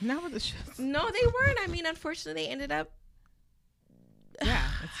all. Not with the shit. No, they weren't. I mean, unfortunately, they ended up. Yeah.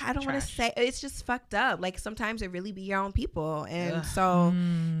 I don't want to trash. say it's just fucked up. Like sometimes it really be your own people, and Ugh. so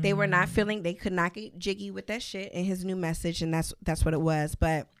they were not feeling. They could not get jiggy with that shit in his new message, and that's what it was.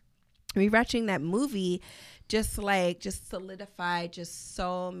 But rewatching that movie, just solidified just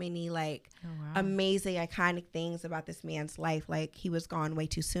so many like amazing, iconic things about this man's life. Like he was gone way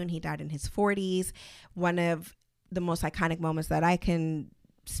too soon. He died in his 40s. One of the most iconic moments that I can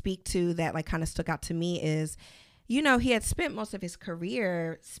speak to that like kind of stuck out to me is, you know, he had spent most of his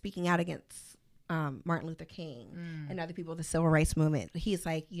career speaking out against Martin Luther King and other people of the civil rights movement. He's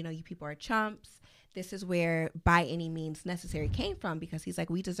like, you know, you people are chumps. This is where by any means necessary came from, because he's like,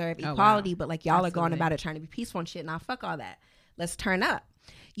 we deserve equality, but like y'all are going about it trying to be peaceful and shit. Now fuck all that. Let's turn up,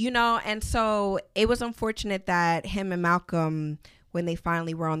 you know? And so it was unfortunate that him and Malcolm, when they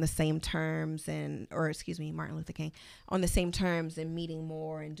finally were on the same terms Martin Luther King on the same terms and meeting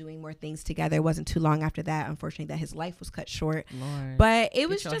more and doing more things together. It wasn't too long after that, unfortunately, that his life was cut short. Lord. But it Get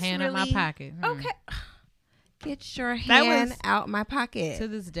was your just hand really in my pocket. okay. Get your That hand was- out my pocket. To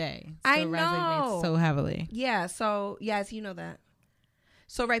this day, I still know. resonates so heavily. Yeah. So yes, you know that.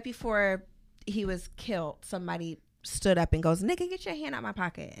 So right before he was killed, somebody stood up and goes, "Nigga, get your hand out my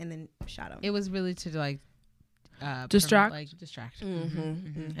pocket," and then shot him. It was really to like Distract? distract,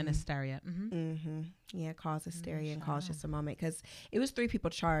 Mhm, and hysteria. Yeah, cause hysteria and cause just a moment, because it was 3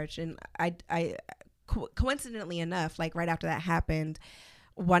 people charged, and I coincidentally enough, like right after that happened,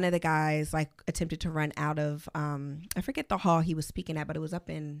 one of the guys like attempted to run out of I forget the hall he was speaking at, but it was up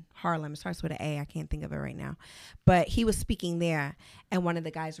in Harlem. It starts with an A. I can't think of it right now, but he was speaking there, and one of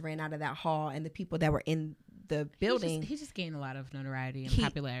the guys ran out of that hall, and the people that were in the building, He just gained a lot of notoriety and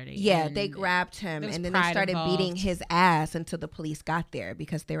popularity. yeah, and they grabbed him, there was and then they pride started involved. beating his ass until the police got there,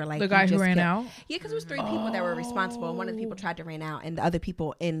 because they were like, The "You guy who just ran killed-" out? Yeah, because it was 3 people that were responsible, and one of the people tried to run out, and the other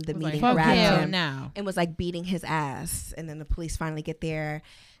people in the meeting Fuck grabbed hell him now. and was like beating his ass. And then the police finally get there.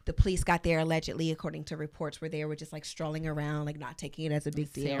 The police got there allegedly, according to reports, where they were just like strolling around, like not taking it as a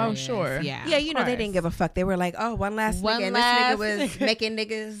big deal. Oh, sure. Yeah. Yeah, you know, they didn't give a fuck. They were like, oh, one last One nigga. And last this nigga was nigga. making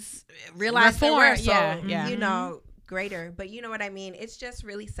niggas realize they Reform, were. So, yeah. you know, greater. But you know what I mean? It's just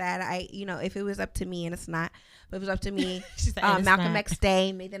really sad. If it was up to me, and it's not, but if it was up to me, She's like, "And it's Malcolm not." X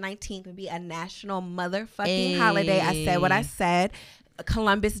Day, May the 19th, would be a national motherfucking holiday. I said what I said.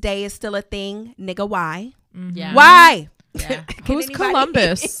 Columbus Day is still a thing. Nigga, why? Yeah. Why? Yeah. Can Who's anybody-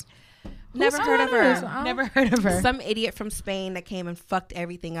 Columbus? Never Who's heard of Columbus? her. Oh. Never heard of her. Some idiot from Spain that came and fucked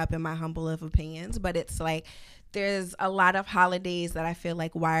everything up, in my humble of opinions. But it's like, there's a lot of holidays that I feel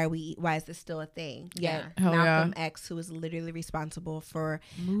like, why is this still a thing? Yeah, Hell yeah. Malcolm X, who was literally responsible for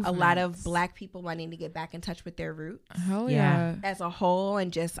a lot of black people wanting to get back in touch with their roots Hell Yeah. yeah. as a whole,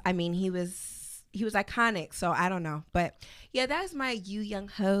 and just, I mean, he was iconic. So I don't know, but yeah, that's my You Young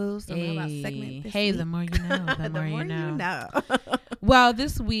Hoes about segment. This Hey, week. the more you know, the more you know. Well,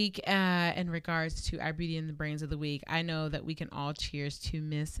 this week, in regards to our Beauty and the Brains of the week, I know that we can all cheers to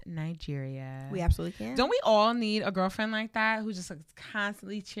Miss Nigeria. We absolutely can. Don't we all need a girlfriend like that who just like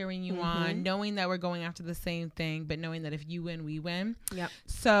constantly cheering you on, knowing that we're going after the same thing, but knowing that if you win, we win? Yep.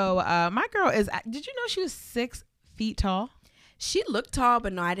 So my girl is. Did you know she was 6 feet tall? She looked tall,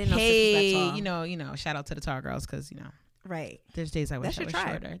 but no, I didn't know she was that tall. You know, shout out to the tall girls, because Right. There's days I wish That's I your was tribe.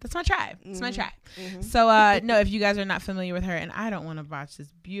 shorter. That's my tribe. It's my tribe. Mm-hmm. So, no, if you guys are not familiar with her, and I don't want to botch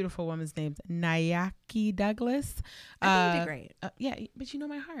this beautiful woman's name, Nayaki Douglas. I think you did great. Yeah, but you know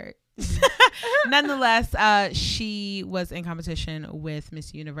my heart. Nonetheless, she was in competition with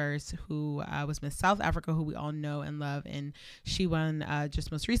Miss Universe, who was Miss South Africa, who we all know and love, and she won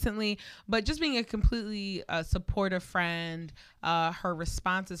just most recently. But just being a completely supportive friend, her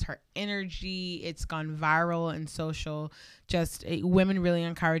responses, her energy, it's gone viral and social. Just women really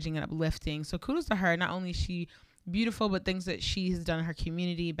encouraging and uplifting. So kudos to her. Not only is she beautiful, but things that she has done in her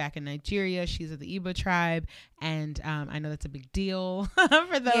community back in Nigeria. She's of the Igbo tribe, and I know that's a big deal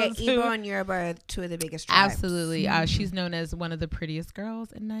for those. Yeah, Igbo and Yoruba are two of the biggest tribes. Absolutely. She's known as one of the prettiest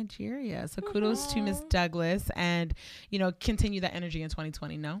girls in Nigeria. So kudos to Miss Douglas, and continue that energy in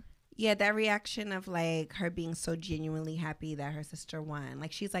 2020. No. Yeah, that reaction of like her being so genuinely happy that her sister won.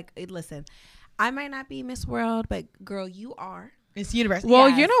 Like she's like, listen, I might not be Miss World, but girl, you are. Miss Universe. Well,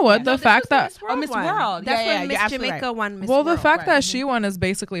 yes. you know what? Yes. The fact that Miss World. That's Yeah, when you're Miss absolutely Jamaica right. won Miss well, World. the fact right. that she won is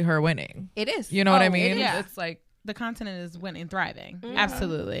basically her winning. It is. You know what I Oh, mean? it is. It's like The continent is winning, thriving. Mhm.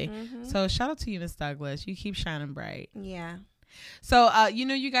 Absolutely. Mhm. So shout out to you, Miss Douglas. You keep shining bright. Yeah. So,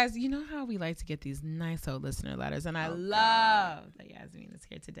 you guys, you know how we like to get these nice old listener letters, and I love that Yasmin is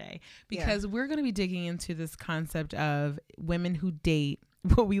here today because we're going to be digging into this concept of women who date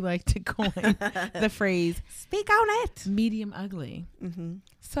what we like to coin the phrase Speak on it. medium ugly. Mm-hmm.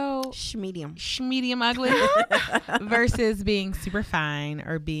 So Medium. medium ugly versus being super fine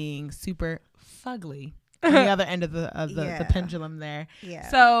or being super fugly. On the other end of the pendulum there. Yeah.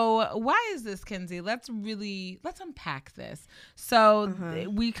 So why is this, Kenzie? Let's unpack this. So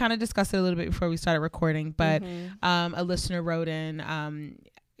we kind of discussed it a little bit before we started recording, but a listener wrote in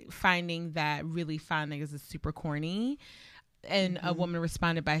finding that really fine niggas is super corny. And a woman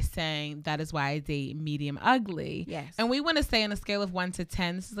responded by saying, that is why I date medium ugly. Yes. And we want to say on a scale of 1 to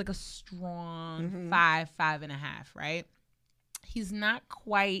 10, this is like a strong 5.5, right? He's not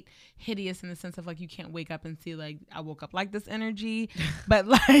quite hideous in the sense of like you can't wake up and see like I woke up like this energy, but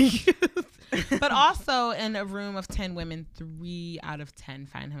like, but also in a room of 10 women, 3 out of 10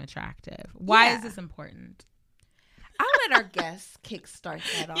 find him attractive. Why is this important? I'll let our guests kickstart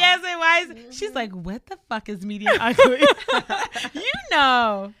that off. Yes, and why is she's like, what the fuck is medium ugly? You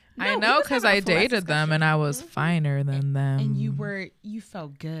know. I know because I dated them and I was finer than them. And you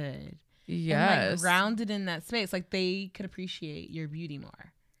felt good. Yes. And like grounded in that space. Like they could appreciate your beauty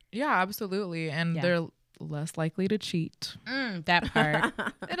more. Yeah, absolutely. And they're less likely to cheat. That part.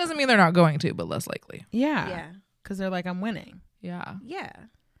 It doesn't mean they're not going to, but less likely. Yeah. Yeah. Because they're like, I'm winning. Yeah. Yeah.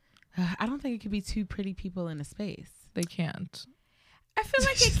 I don't think it could be 2 pretty people in a space. They can't. I feel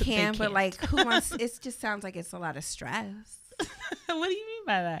like it They can, but can't. like who wants it just sounds like it's a lot of stress. What do you mean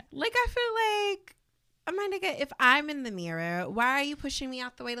by that? Like I feel like my nigga, if I'm in the mirror, why are you pushing me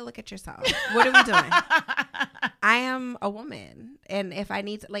out the way to look at yourself? What are we doing? I am a woman, and if I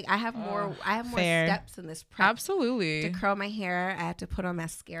need to, like, I have more fair. steps in this prep. Absolutely. To curl my hair, I have to put on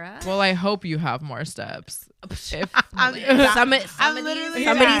mascara. Well, I hope you have more steps. If some of literally these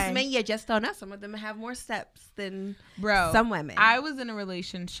dying. men, you just don't know. Some of them have more steps than Bro, some women. I was in a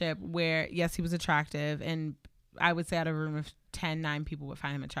relationship where, yes, he was attractive, and I would say out of a room of 10, 9 people would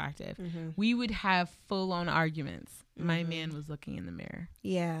find him attractive. We would have full-on arguments. My man was looking in the mirror.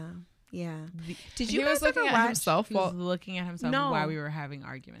 Yeah. Did he you was guys looking ever at watch? himself He was while looking at himself No. while we were having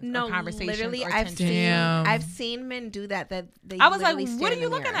arguments. No, or conversations. literally, or I've tension. seen men do that. That they I was like, literally what stand are you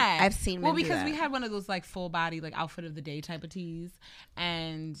in the looking mirror. at? I've seen men Well, do because that. we had one of those like full body, like outfit of the day type of tees.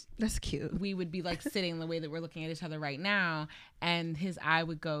 And That's cute. we would be like sitting the way that we're looking at each other right now. And his eye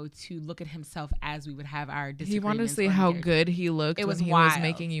would go to look at himself as we would have our disagreements. he wanted to see on how character. good he looked It when was he wild. was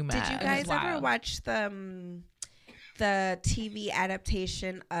making you mad. Did you guys ever wild. watch the TV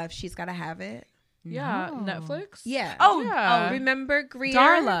adaptation of She's Gotta Have It? Yeah, No. Netflix? Yeah. Yeah. Remember Greer,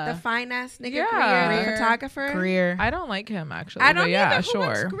 Darla. the fine ass nigga Yeah. Greer, the Greer. photographer? Career. I don't like him actually. I don't but yeah, either. Who sure.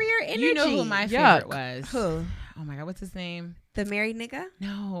 wants Greer energy? You know who my Yuck. favorite was? Who? Oh my God, what's his name? The married nigga?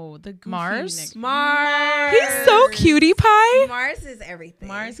 No, the goofy Mars? nigga. Mars. He's so cutie pie. Mars is everything.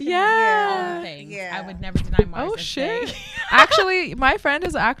 Mars can Yeah. have all things. Yeah. I would never deny Mars. Oh a shit. thing. Actually, my friend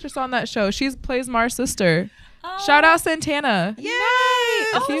is an actress on that show. She plays Mars' sister. Shout out Santana. Yay!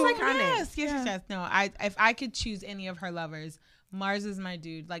 Oh, He's like, iconic. yes. No, if I could choose any of her lovers, Mars is my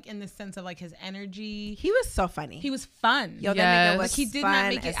dude. Like in the sense of like his energy. He was so funny. He was fun. Yo, that Yes. nigga was He did fun not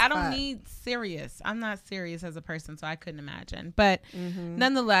make as it. I don't fuck. need serious. I'm not serious as a person, so I couldn't imagine. But Mm-hmm.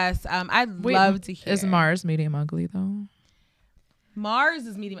 nonetheless, I'd Wait, love to hear. Is Mars medium ugly though? Mars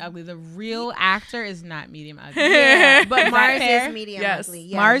is medium ugly. The real actor is not medium ugly. Yeah, but Is that Mars fair? is medium Yes. ugly.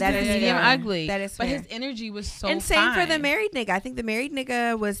 Yeah, Mars that is medium fair. ugly. That is but fair. his energy was so And same for the fine. married nigga. I think the married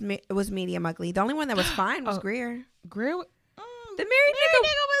nigga was medium ugly. The only one that was fine was Oh. Greer. Greer. The married nigga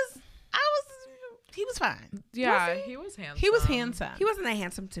He was fine. Yeah, he was handsome. He was handsome. He wasn't that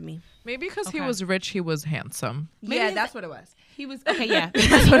handsome to me. Maybe because he Okay. was rich, he was handsome. Maybe yeah, his- that's what it was. He was okay. Yeah,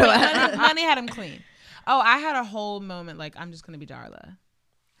 that's what it was. Money had him clean. Oh, I had a whole moment like I'm just gonna be Darla.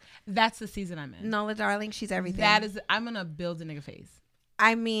 That's the season I'm in. Nola Darling, she's everything. That is. I'm gonna build a nigga face.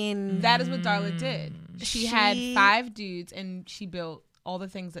 I mean, That is what Darla did. She had She- 5 dudes and she built all the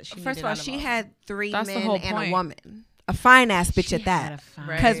things that she needed. first of all, out of she all had 3 That's the men whole and a point. woman. A fine ass bitch She at had a that. fine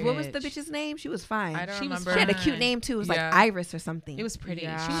Right. Because what was the bitch. bitch's name? She was fine. I don't She was remember. She had a fine. cute name too. It was Yeah. like Iris or something. It was pretty.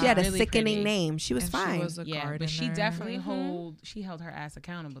 Yeah. She, was She had a really sickening pretty. name. She was And fine. She was a Yeah, gardener. but she definitely she held her ass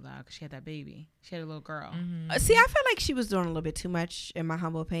accountable though, because she had that baby. She had a little girl. See, I felt like she was doing a little bit too much, in my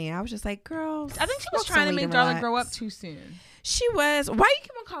humble opinion. I was just like, girl. I think she was smoke trying to some make weed and Darla grow up relax. too soon. She was. Why you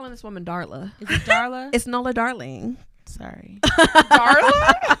keep on calling this woman Darla? Is it Darla? It's Nola Darling. Sorry.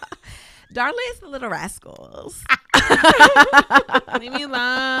 Darla? Darla is the Little Rascals. Leave me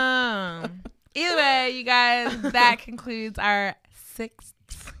alone. Either way, you guys, that concludes our 6th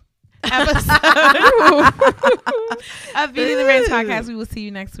episode of Beauty and the Brains podcast. We will see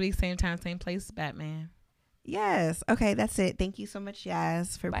you next week, same time, same place. Batman. Yes. Okay, that's it. Thank you so much,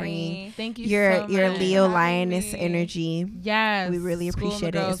 Yaz, for bringing Thank you. your so much Leo for having lioness me. energy. Yes, We really School 'em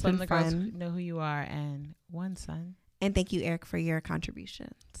appreciate the it. girls, It's let 'em been the girls fun. know who you are, and one son. And thank you, Eric, for your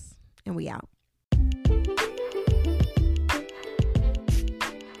contributions. And we out.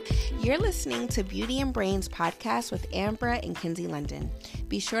 You're listening to Beauty and Brains podcast with Ambra and Kinsey London.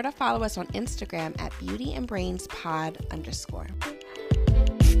 Be sure to follow us on Instagram at beautyandbrainspod_.